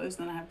worth of clothes.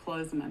 Then I have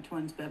clothes in my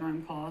twin's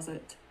bedroom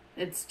closet.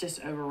 It's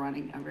just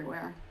overrunning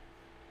everywhere.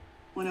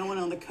 When I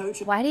went on the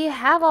coach... Why do you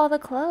have all the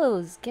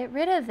clothes? Get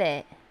rid of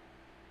it.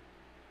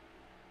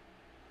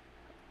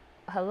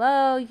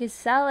 Hello, you can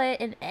sell it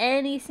in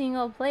any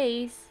single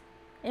place.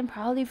 And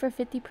probably for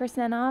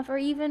 50% off or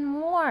even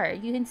more.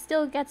 You can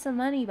still get some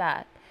money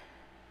back.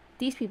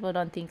 These people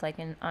don't think like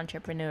an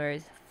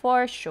entrepreneurs,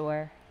 for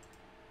sure.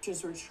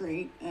 Just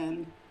retreat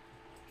and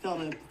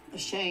felt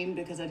ashamed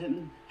because I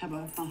didn't have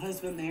my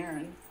husband there.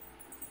 And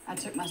I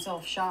took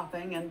myself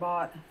shopping and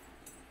bought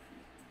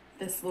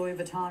this Louis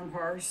Vuitton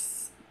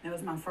purse. It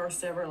was my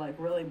first ever like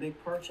really big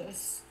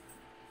purchase.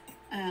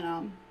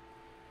 And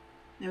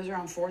it was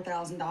around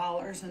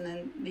 $4,000. And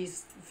then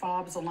these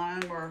fobs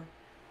alone were,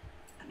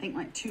 I think,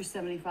 like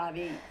 $275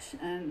 each.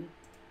 And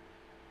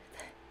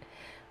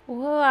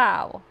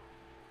wow,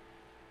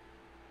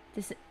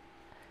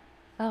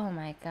 oh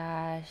my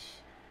gosh,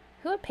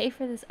 who would pay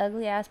for this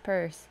ugly ass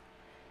purse?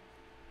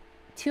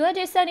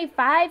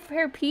 $275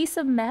 per piece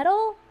of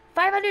metal?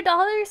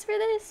 $500 for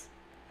this?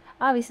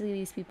 Obviously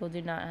these people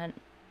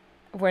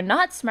were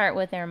not smart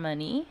with their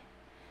money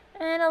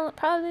and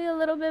probably a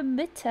little bit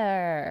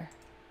bitter.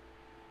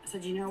 I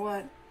said, you know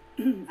what,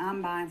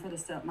 I'm buying for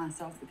this stuff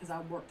myself because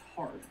I worked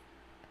hard.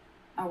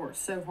 I worked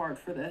so hard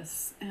for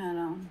this,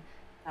 and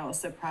I was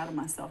so proud of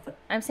myself.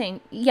 I'm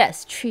saying,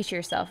 yes, treat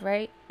yourself,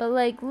 right? But,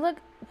 like, look,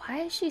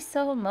 why is she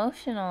so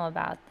emotional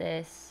about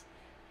this?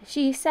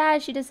 She's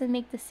sad she doesn't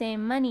make the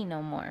same money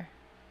no more.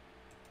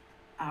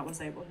 I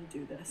was able to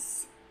do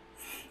this.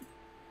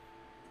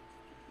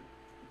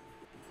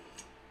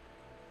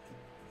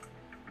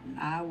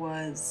 I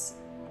was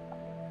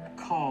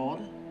called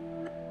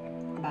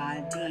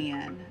by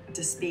Deanne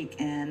to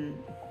speak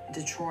in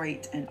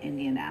Detroit and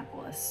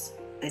Indianapolis.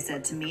 They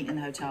said to meet in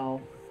the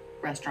hotel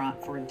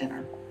restaurant for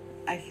dinner.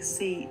 I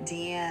see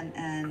Deanne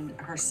and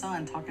her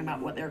son talking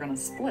about what they're going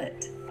to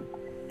split.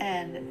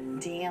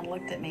 And Deanne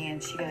looked at me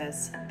and she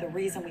goes, the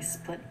reason we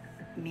split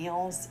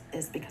meals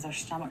is because our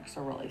stomachs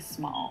are really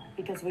small,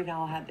 because we've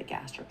all had the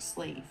gastric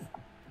sleeve.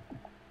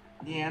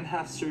 Deanne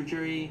had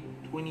surgery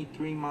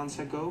 23 months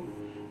ago.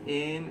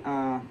 And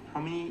how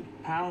many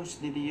pounds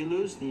did you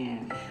lose,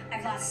 Deanne?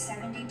 I've lost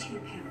 72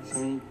 pounds.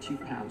 72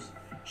 pounds.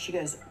 She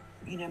goes,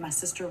 you know, my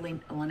sister Lene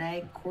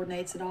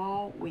coordinates it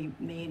all.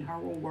 Me and her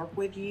will work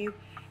with you.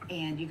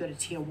 And you go to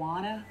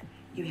Tijuana,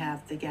 you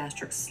have the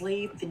gastric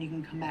sleeve, then you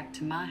can come back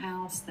to my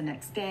house the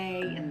next day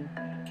in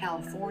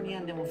California,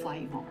 and then we'll fly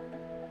you home.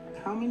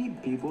 How many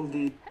people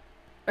did...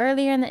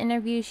 Earlier in the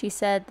interview, she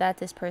said that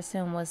this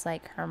person was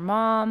like her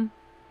mom.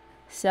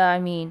 So, I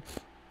mean,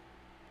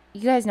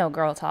 you guys know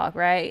girl talk,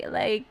 right?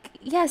 Like,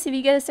 yes, if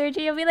you get a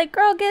surgery, you'll be like,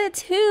 girl, get it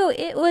too.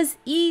 It was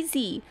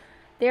easy.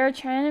 They were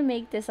trying to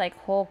make this like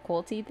whole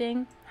culty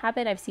thing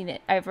happen. I've seen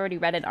it. I've already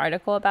read an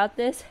article about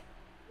this.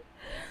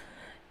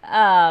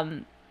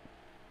 I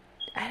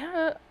don't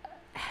know.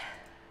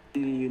 Do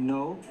you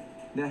know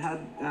they had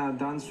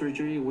done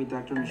surgery with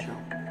Dr.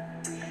 Michelle?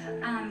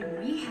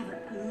 We have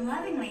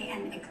lovingly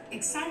and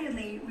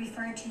excitedly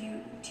referred to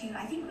you to,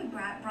 I think we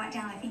brought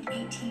down,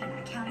 18.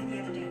 I counted the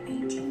other day,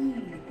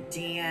 18.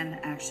 Deanne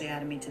actually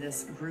added me to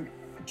this group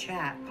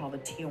chat called the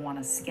Tijuana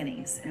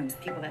Skinnies. And it was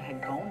people that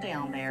had gone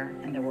down there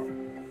and they were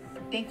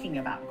thinking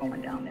about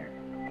going down there.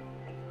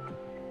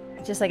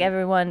 Just like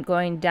everyone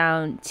going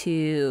down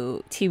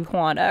to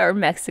Tijuana or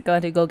Mexico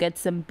to go get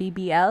some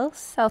BBL,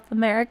 South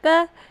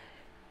America.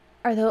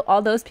 Are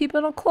all those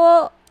people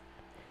cool?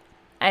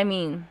 I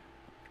mean,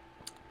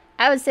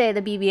 I would say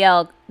the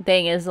BBL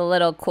thing is a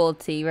little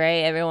culty,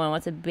 right? Everyone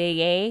wants a big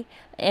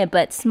A,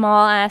 but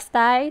small ass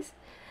thighs.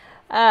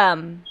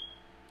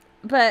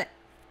 But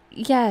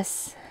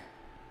yes,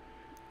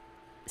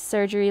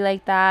 surgery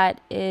like that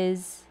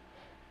is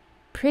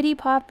pretty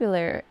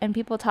popular and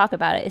people talk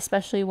about it,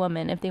 especially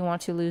women, if they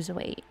want to lose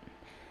weight.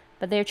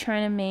 But they're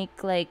trying to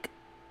make like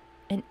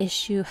an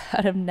issue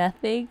out of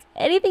nothing.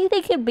 Anything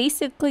they can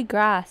basically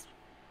grasp.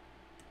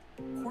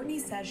 Courtney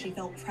said she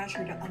felt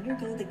pressure to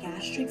undergo the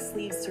gastric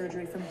sleeve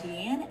surgery from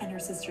Deanne and her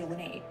sister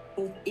Lene,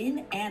 both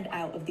in and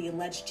out of the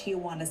alleged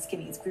Tijuana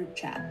Skinnies group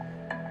chat.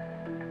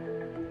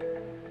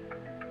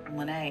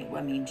 Lene,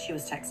 I mean, she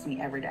was texting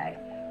me every day.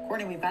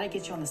 Courtney, we've got to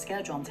get you on the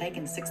schedule. I'm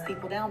taking 6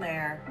 people down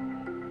there.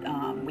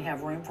 We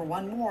have room for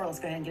 1 more. Let's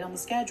go ahead and get on the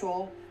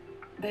schedule.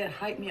 They had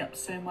hyped me up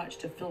so much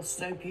to feel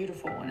so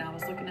beautiful. And I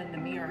was looking in the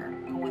mirror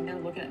going, they're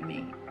looking at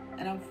me.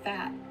 And I'm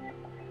fat.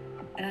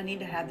 And I need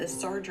to have this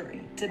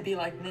surgery to be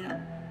like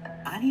them.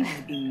 I needed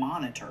to be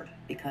monitored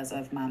because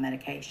of my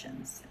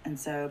medications. And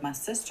so my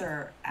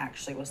sister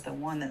actually was the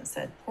one that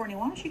said, Courtney,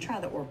 why don't you try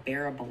the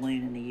Orbera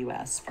balloon in the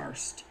U.S.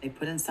 first? They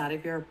put inside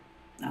of your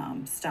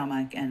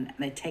stomach and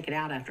they take it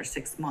out after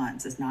 6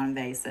 months. It's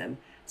non-invasive.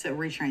 So it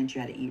retrains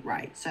you how to eat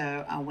right.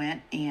 So I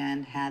went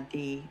and had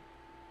the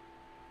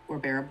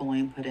Orbera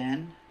balloon put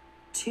in.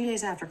 2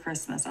 days after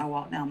Christmas, I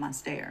walked down my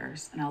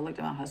stairs and I looked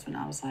at my husband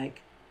and I was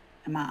like,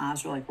 and my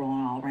eyes were like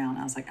rolling all around.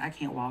 I was like, I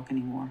can't walk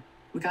anymore.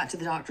 We got to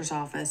the doctor's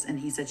office and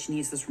he said she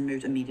needs this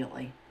removed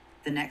immediately.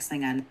 The next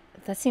thing I...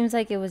 That seems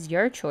like it was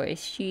your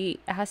choice. She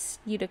asked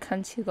you to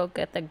come to go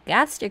get the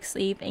gastric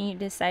sleeve and you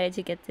decided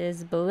to get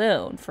this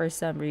balloon for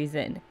some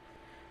reason.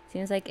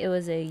 Seems like it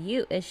was a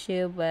you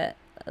issue, but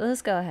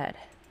let's go ahead.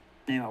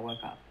 I knew I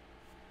woke up.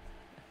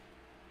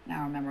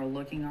 Now I remember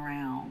looking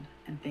around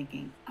and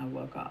thinking, I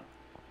woke up.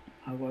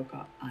 I woke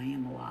up. I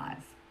am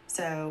alive.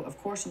 So, of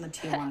course, on the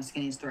Tijuana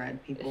Skinnies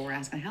thread, people were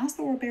asking, how's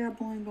the Orbera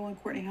balloon going,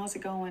 Courtney? How's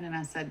it going? And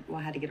I said, well,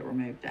 I had to get it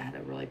removed. I had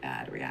a really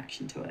bad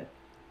reaction to it.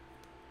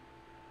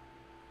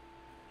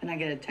 Then I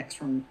get a text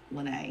from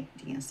Lene,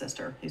 Dean's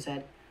sister, who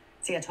said,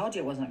 see, I told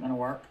you it wasn't going to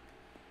work.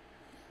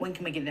 When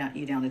can we get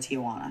you down to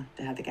Tijuana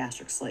to have the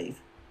gastric sleeve?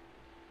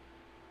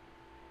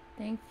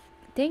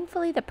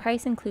 Thankfully, the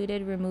price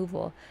included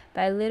removal,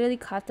 but I literally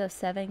cost up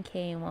 $7,000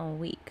 in 1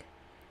 week.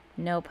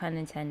 No pun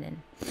intended.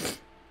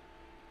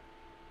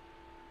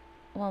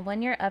 Well,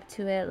 when you're up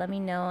to it, let me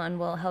know and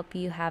we'll help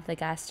you have the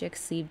gastric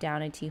sleeve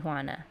down in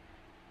Tijuana.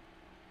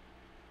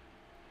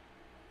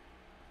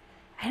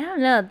 I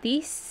don't know.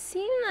 These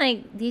seem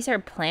like these are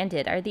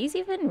planted. Are these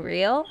even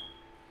real?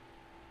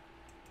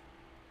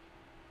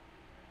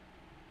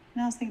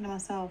 And I was thinking to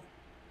myself,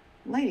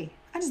 lady,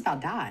 I just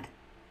about died.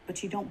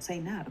 But you don't say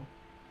no.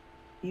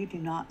 You do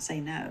not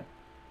say no.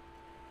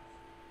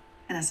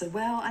 And I said,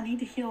 well, I need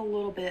to heal a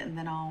little bit and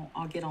then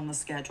I'll get on the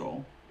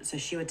schedule. So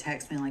she would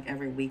text me like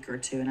every week or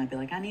two and I'd be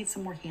like, I need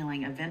some more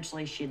healing.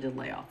 Eventually she did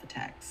lay off the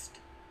text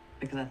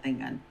because I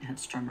think I had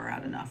strung her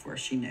out enough where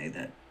she knew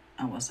that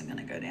I wasn't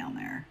going to go down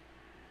there.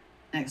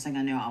 Next thing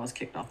I knew, I was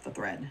kicked off the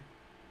thread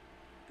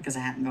because I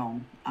hadn't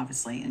gone,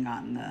 obviously, and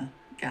gotten the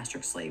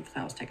gastric sleeve.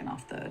 So I was taken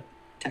off the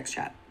text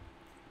chat.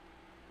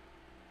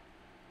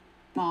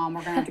 Mom,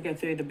 we're going to have to go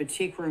through the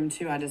boutique room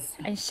too.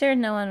 I'm sure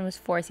no one was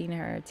forcing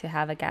her to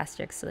have a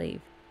gastric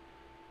sleeve.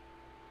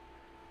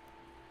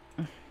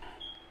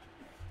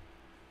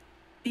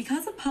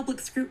 Because of public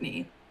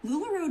scrutiny,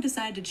 LuLaRoe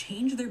decided to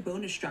change their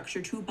bonus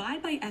structure to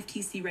abide by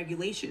FTC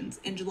regulations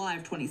in July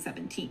of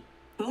 2017.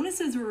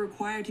 Bonuses were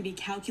required to be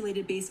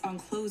calculated based on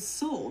clothes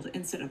sold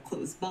instead of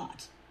clothes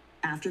bought.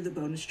 After the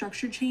bonus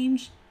structure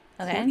change,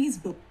 okay,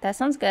 that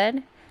sounds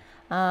good.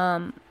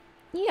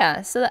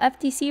 Yeah, so the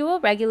FTC will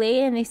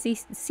regulate and they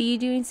see you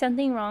doing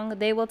something wrong,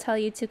 they will tell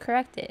you to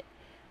correct it.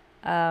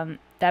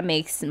 That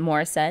makes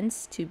more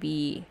sense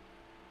to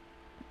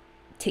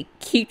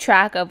keep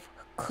track of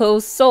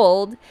clothes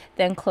sold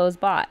than clothes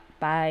bought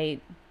by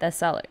the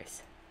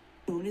sellers.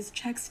 Bonus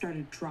checks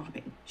started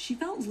dropping. She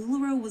felt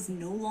LuLaRoe was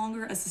no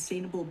longer a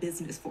sustainable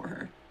business for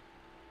her.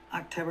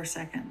 October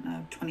 2nd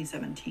of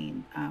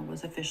 2017, I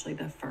was officially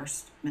the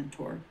first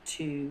mentor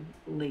to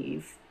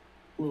leave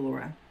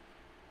LuLaRoe.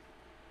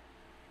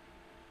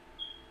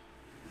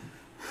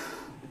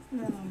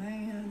 Oh,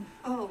 man.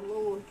 Oh,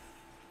 Lord.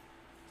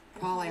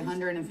 Probably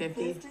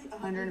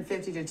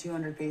 150 to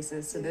 200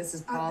 pieces. So this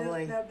is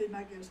probably... That'd be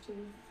my guess,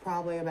 too.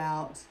 Probably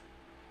about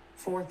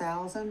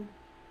 $4,000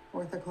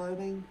 worth of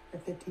clothing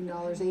at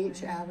 $15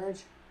 each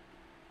average.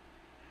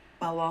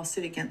 My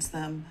lawsuit against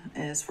them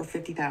is for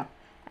 $50,000.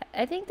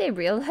 I think they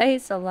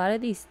realize a lot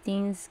of these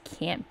things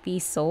can't be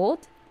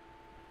sold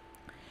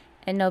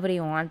and nobody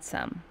wants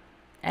them.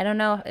 I don't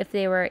know if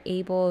they were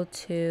able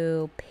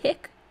to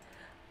pick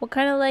what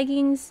kind of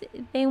leggings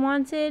they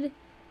wanted.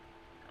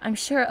 I'm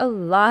sure a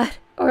lot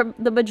or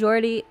the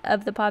majority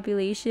of the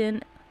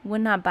population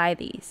would not buy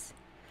these.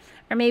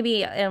 Or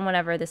maybe in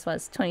whenever this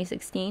was,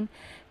 2016.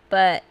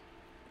 But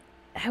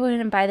I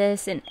wouldn't buy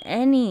this in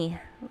any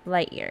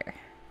light year.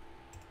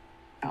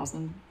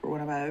 $1,000 for what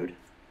I owed.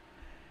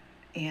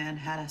 And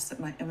had I set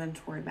my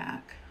inventory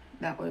back,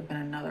 that would have been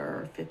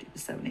another $50,000 to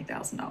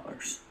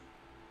 $70,000.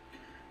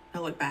 I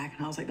look back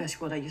and I was like,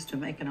 that's what I used to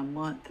make in a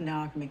month.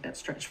 Now I can make that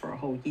stretch for a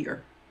whole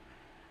year.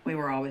 We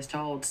were always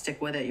told,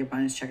 stick with it, your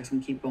bonus check is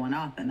going to keep going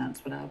up. And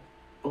that's what I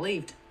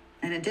believed.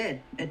 And it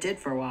did. It did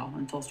for a while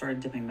until it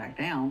started dipping back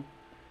down.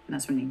 And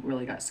that's when you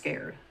really got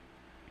scared.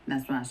 And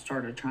that's when I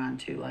started trying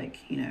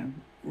to,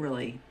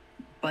 really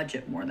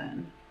budget more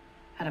then.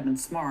 Had I been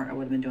smart, I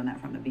would have been doing that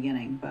from the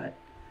beginning. But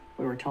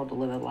We were told to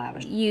live a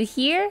lavish. You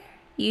hear?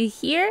 You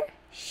hear?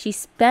 She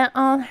spent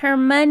all her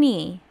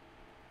money.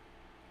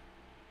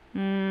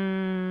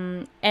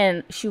 And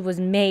she was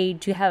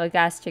made to have a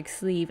gastric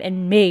sleeve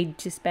and made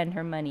to spend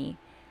her money.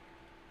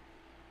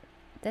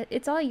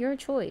 It's all your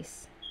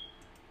choice.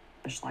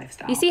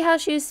 Lifestyle. You see how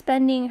she was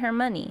spending her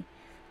money?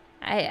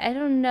 I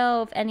don't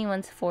know if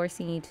anyone's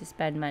forcing you to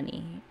spend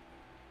money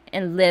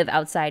and live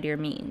outside your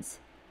means.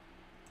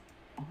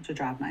 To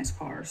drive nice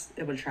cars.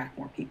 It would attract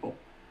more people.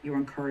 You were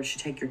encouraged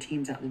to take your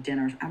teams out to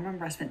dinners. I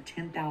remember I spent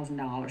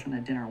 $10,000 on a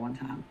dinner one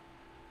time.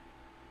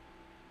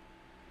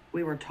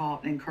 We were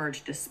taught and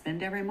encouraged to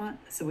spend every month,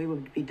 so we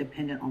would be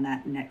dependent on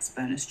that next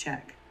bonus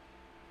check.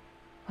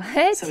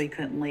 What? So we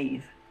couldn't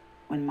leave,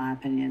 in my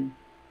opinion,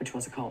 which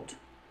was a cult.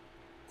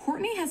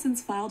 Courtney has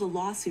since filed a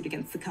lawsuit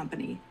against the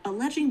company,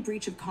 alleging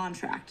breach of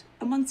contract,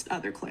 amongst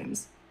other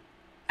claims.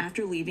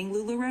 After leaving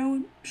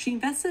LuLaRoe, she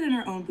invested in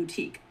her own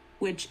boutique,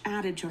 which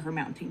added to her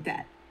mounting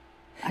debt.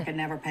 I could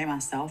never pay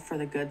myself for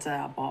the goods that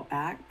I bought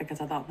back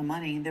because I thought the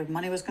money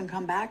was going to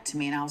come back to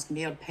me and I was going to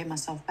be able to pay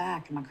myself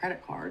back in my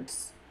credit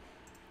cards.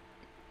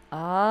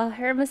 All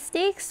her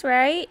mistakes,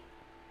 right?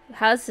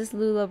 How's this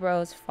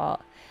LuLaRoe's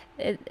fault?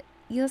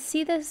 You'll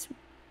see this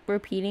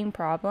repeating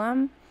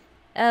problem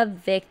of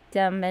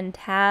victim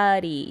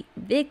mentality,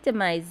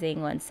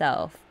 victimizing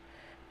oneself.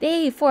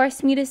 They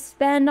forced me to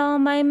spend all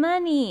my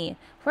money.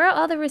 Where are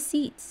all the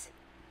receipts?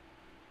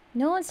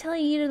 No one's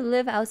telling you to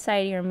live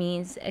outside your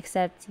means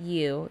except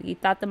you. You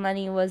thought the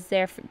money was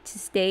there to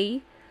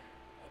stay,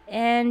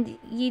 and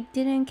you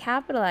didn't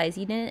capitalize.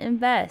 You didn't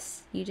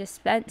invest. You just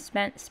spent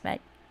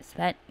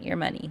your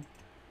money.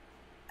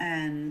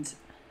 And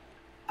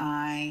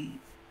I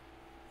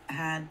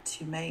had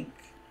to make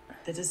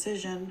the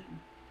decision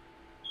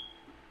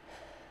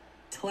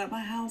to let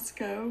my house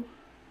go.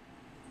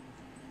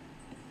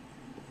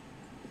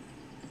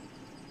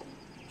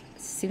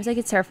 Seems like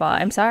it's her fault.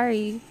 I'm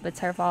sorry, but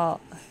it's her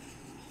fault.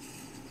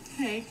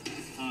 Hey.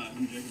 Hi,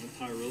 I'm Jacob with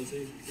Thai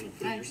Realty. I'm going to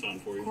put your son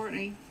for you.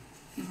 Courtney.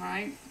 All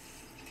right.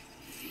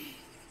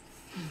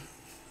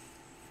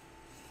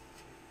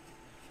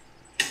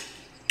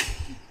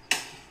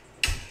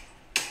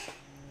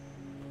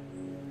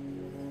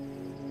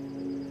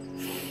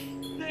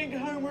 Thank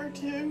Homer,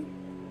 too,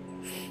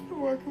 for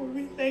working with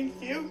me.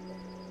 Thank you.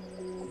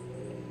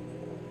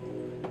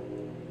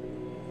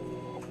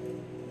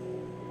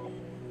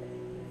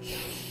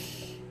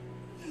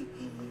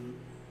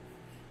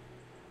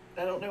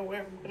 I don't know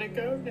where I'm gonna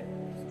go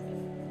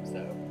next,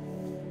 so.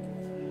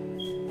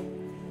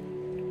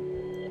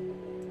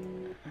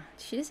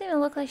 She doesn't even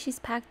look like she's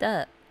packed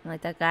up.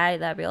 Like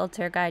that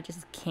realtor guy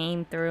just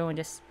came through and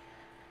just,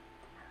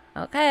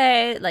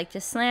 okay, like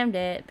just slammed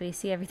it, but you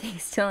see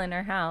everything's still in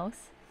her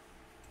house.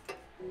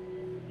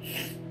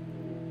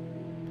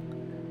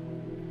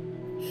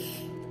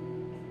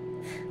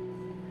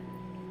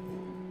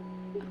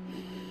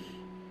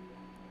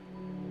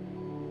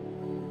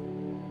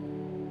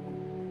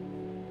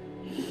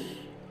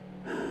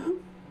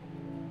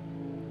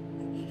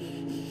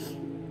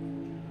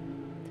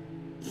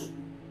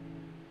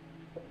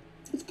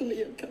 It's gonna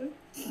be okay.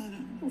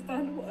 We'll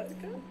find a way,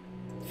 okay?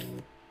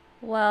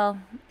 Well,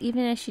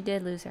 even if she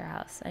did lose her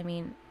house, I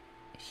mean,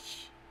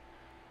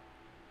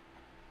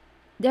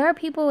 there are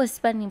people with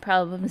spending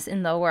problems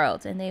in the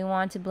world, and they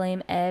want to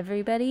blame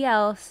everybody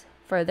else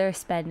for their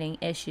spending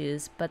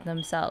issues but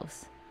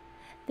themselves.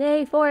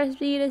 They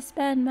forced me to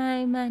spend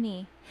my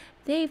money.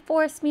 They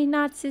forced me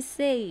not to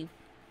save.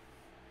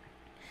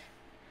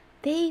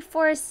 They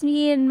forced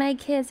me and my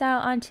kids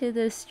out onto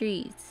the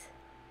streets.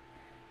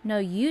 No,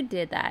 you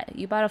did that.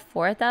 You bought a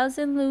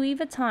 4,000 Louis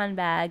Vuitton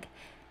bag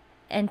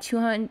and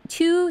two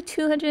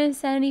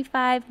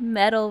 275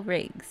 metal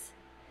rings.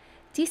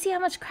 Do you see how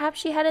much crap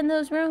she had in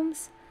those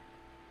rooms?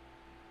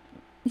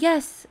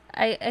 Yes,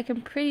 I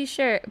can pretty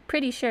sure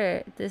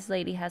this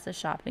lady has a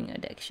shopping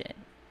addiction.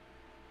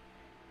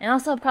 And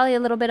also probably a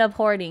little bit of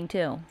hoarding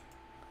too.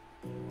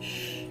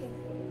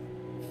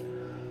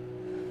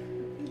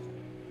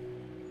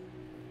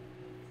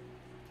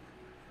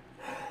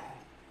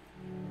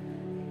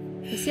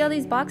 You see all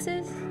these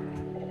boxes?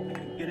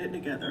 Get it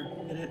together.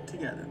 Get it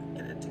together.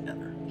 Get it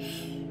together.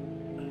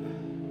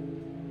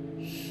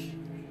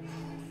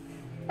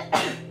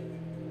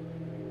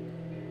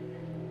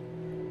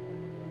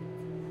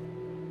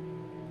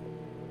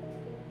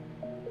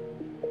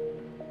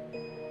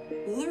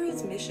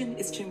 LuLaRoe's mission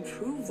is to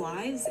improve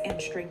lives and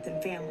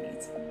strengthen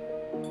families.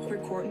 For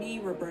Courtney,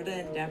 Roberta,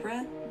 and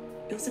Deborah,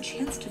 it was a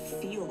chance to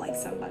feel like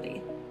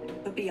somebody.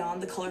 But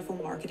beyond the colorful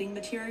marketing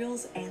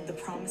materials and the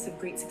promise of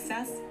great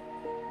success,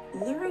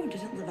 LuLaRoe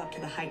didn't live up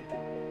to the hype.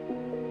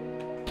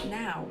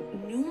 Now,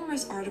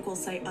 numerous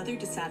articles cite other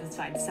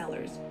dissatisfied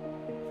sellers.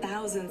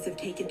 Thousands have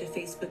taken to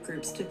Facebook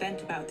groups to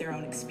vent about their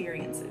own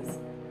experiences.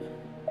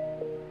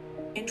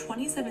 In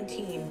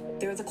 2017,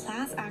 there was a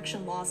class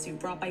action lawsuit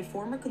brought by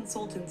former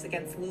consultants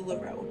against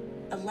LuLaRoe,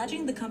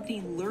 alleging the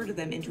company lured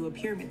them into a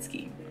pyramid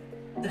scheme.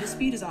 The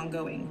dispute is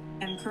ongoing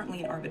and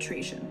currently in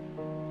arbitration.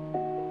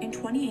 In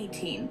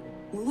 2018,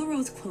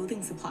 LuLaRoe's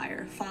clothing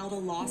supplier filed a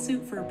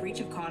lawsuit for a breach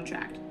of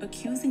contract,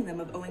 accusing them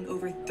of owing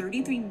over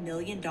 $33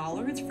 million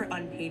for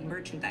unpaid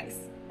merchandise.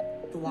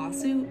 The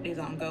lawsuit is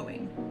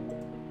ongoing.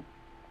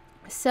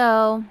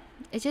 So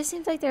it just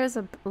seems like there's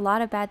a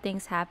lot of bad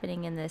things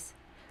happening in this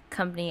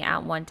company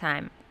at one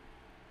time.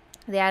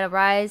 They had a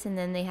rise and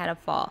then they had a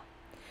fall.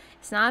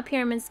 It's not a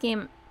pyramid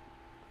scheme.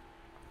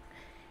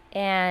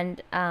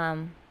 And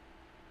the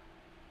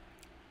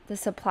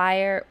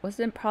supplier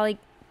wasn't probably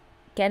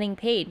getting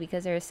paid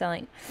because they were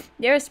selling.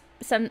 There's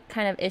some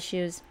kind of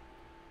issues,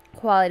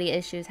 quality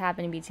issues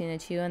happening between the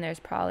two, and there's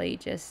probably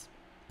just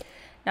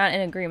not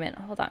an agreement.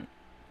 Hold on.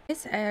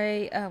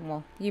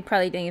 Well, you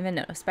probably didn't even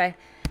notice, but I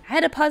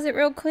had to pause it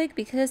real quick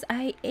because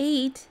I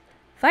ate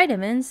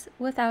vitamins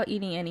without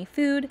eating any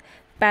food.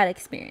 Bad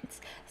experience.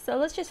 So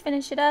let's just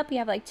finish it up. We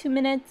have like 2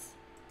 minutes.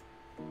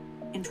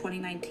 In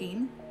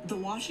 2019, the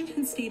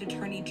Washington State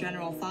Attorney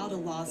General filed a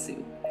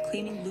lawsuit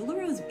claiming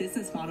LuLaRoe's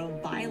business model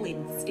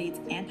violated the state's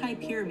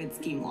anti-pyramid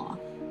scheme law.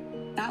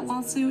 That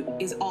lawsuit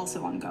is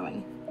also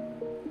ongoing.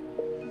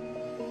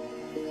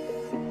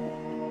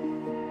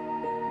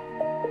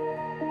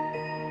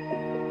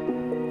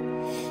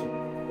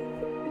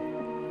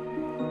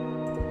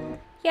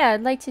 Yeah,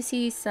 I'd like to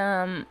see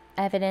some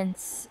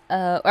evidence,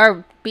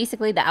 or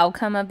basically the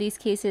outcome of these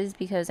cases,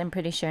 because I'm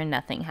pretty sure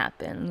nothing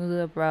happened.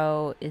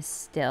 LuLaRoe is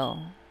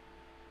still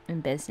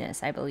in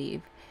business, I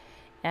believe.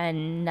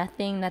 And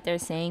nothing that they're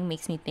saying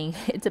makes me think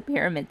it's a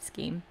pyramid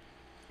scheme.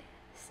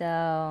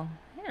 So,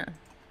 yeah.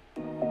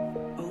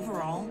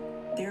 Overall,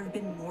 there have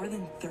been more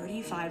than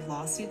 35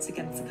 lawsuits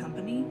against the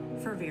company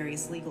for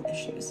various legal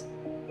issues.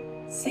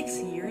 6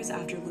 years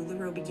after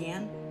LuLaRoe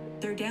began,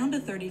 they're down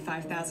to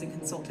 35,000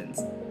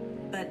 consultants,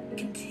 but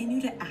continue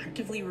to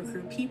actively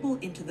recruit people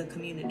into the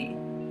community.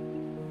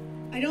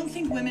 I don't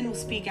think women will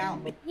speak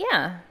out.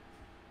 Yeah.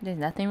 There's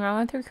nothing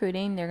wrong with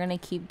recruiting. They're going to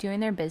keep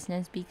doing their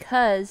business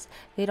because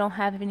they don't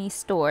have any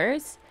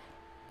stores.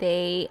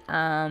 They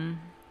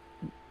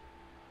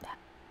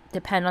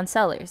depend on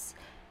sellers.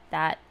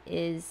 That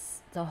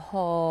is the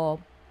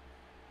whole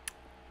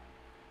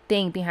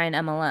thing behind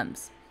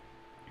MLMs.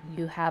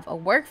 You have a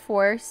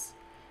workforce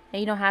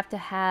and you don't have to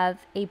have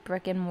a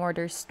brick and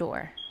mortar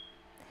store.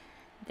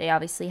 They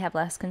obviously have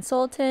less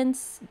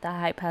consultants. The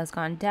hype has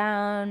gone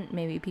down.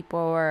 Maybe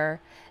people were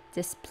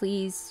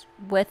displeased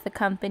with the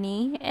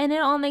company, and it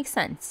all makes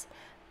sense.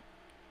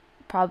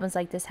 Problems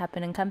like this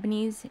happen in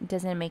companies. It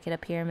doesn't make it a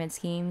pyramid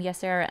scheme. Yes,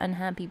 there are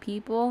unhappy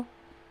people.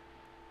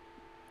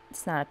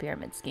 It's not a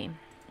pyramid scheme.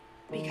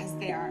 Because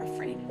they are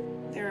afraid.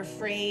 They're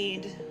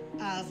afraid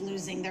of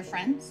losing their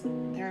friends.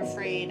 They're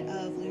afraid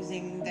of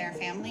losing their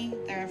family.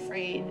 They're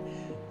afraid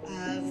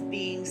of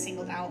being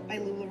singled out by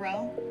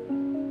LuLaRoe.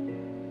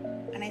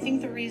 And I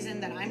think the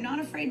reason that I'm not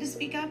afraid to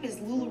speak up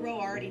is LuLaRoe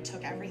already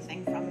took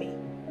everything from me.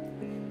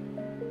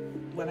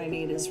 What I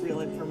need is real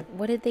information.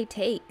 What did they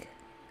take?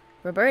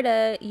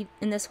 Roberta,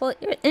 in this whole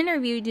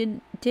interview,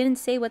 didn't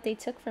say what they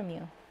took from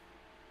you.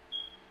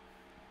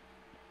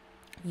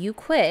 You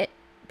quit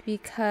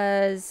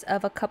because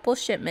of a couple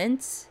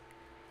shipments,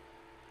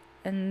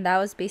 and that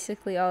was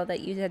basically all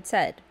that you had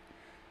said.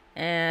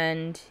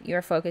 And you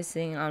were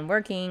focusing on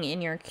working,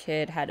 and your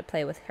kid had to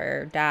play with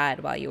her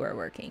dad while you were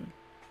working.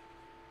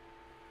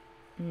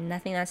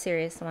 Nothing that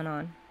serious went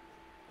on.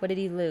 What did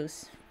he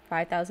lose?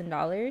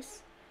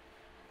 $5,000?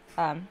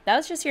 That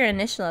was just your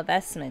initial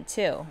investment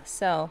too.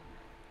 So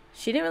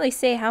she didn't really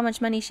say how much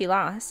money she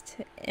lost,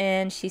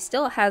 and she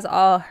still has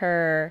all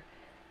her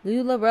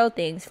LuLaRoe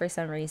things for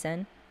some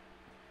reason.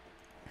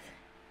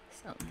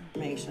 So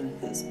Information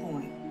at this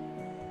point.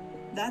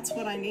 That's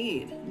what I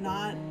need,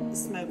 not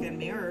smoke and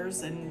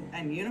mirrors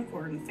and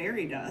unicorn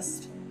fairy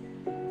dust.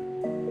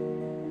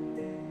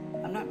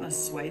 I'm not going to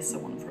sway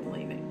someone from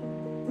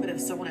leaving, but if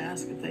someone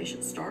asks if they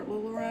should start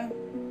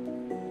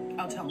LuLaRoe,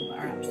 I'll tell them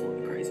they're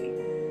absolutely crazy.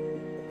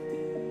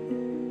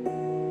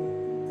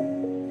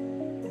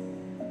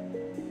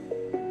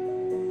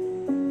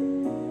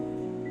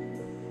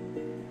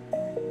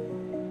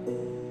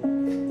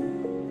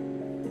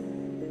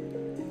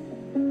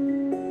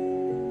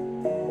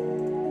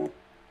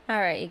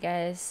 Alright, you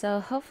guys,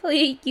 so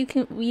hopefully you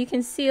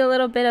can see a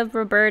little bit of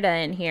Roberta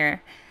in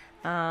here.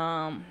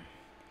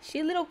 She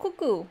a little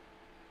cuckoo.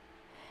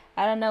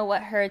 I don't know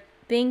what her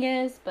thing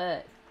is,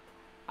 but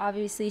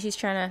obviously she's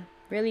trying to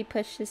really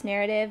push this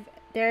narrative.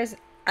 There's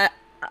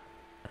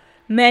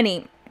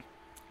many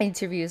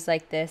interviews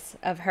like this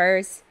of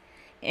hers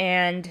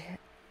and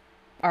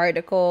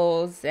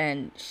articles,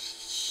 and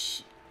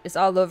it's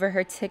all over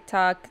her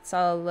TikTok. It's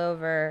all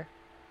over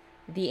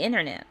the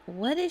internet.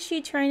 What is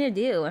she trying to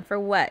do, and for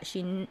what?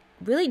 She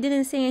really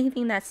didn't say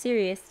anything that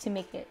serious to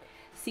make it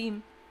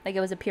seem like it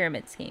was a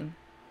pyramid scheme.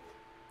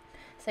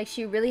 It's like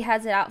she really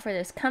has it out for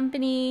this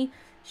company.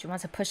 She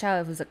wants to push out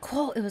it was a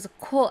cult. It was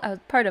a cult. I was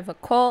part of a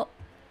cult.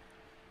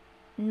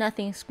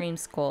 Nothing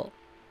screams cult.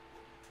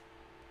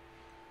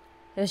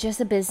 It was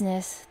just a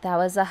business. That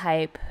was a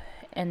hype,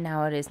 and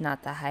now it is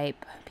not the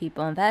hype.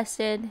 People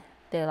invested.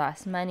 They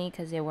lost money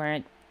because they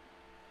weren't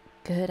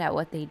good at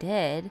what they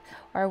did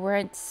or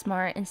weren't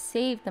smart and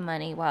saved the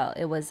money while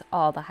it was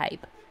all the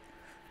hype.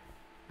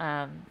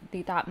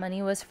 They thought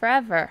money was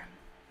forever.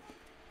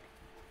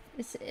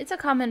 It's a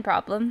common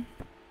problem.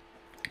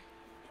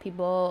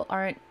 People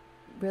aren't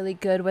really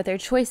good with their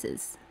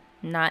choices.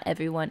 Not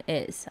everyone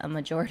is. A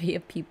majority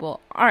of people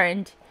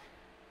aren't,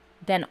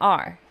 then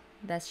are.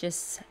 That's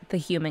just the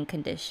human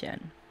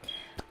condition.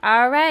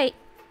 All right.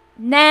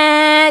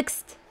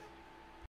 Next.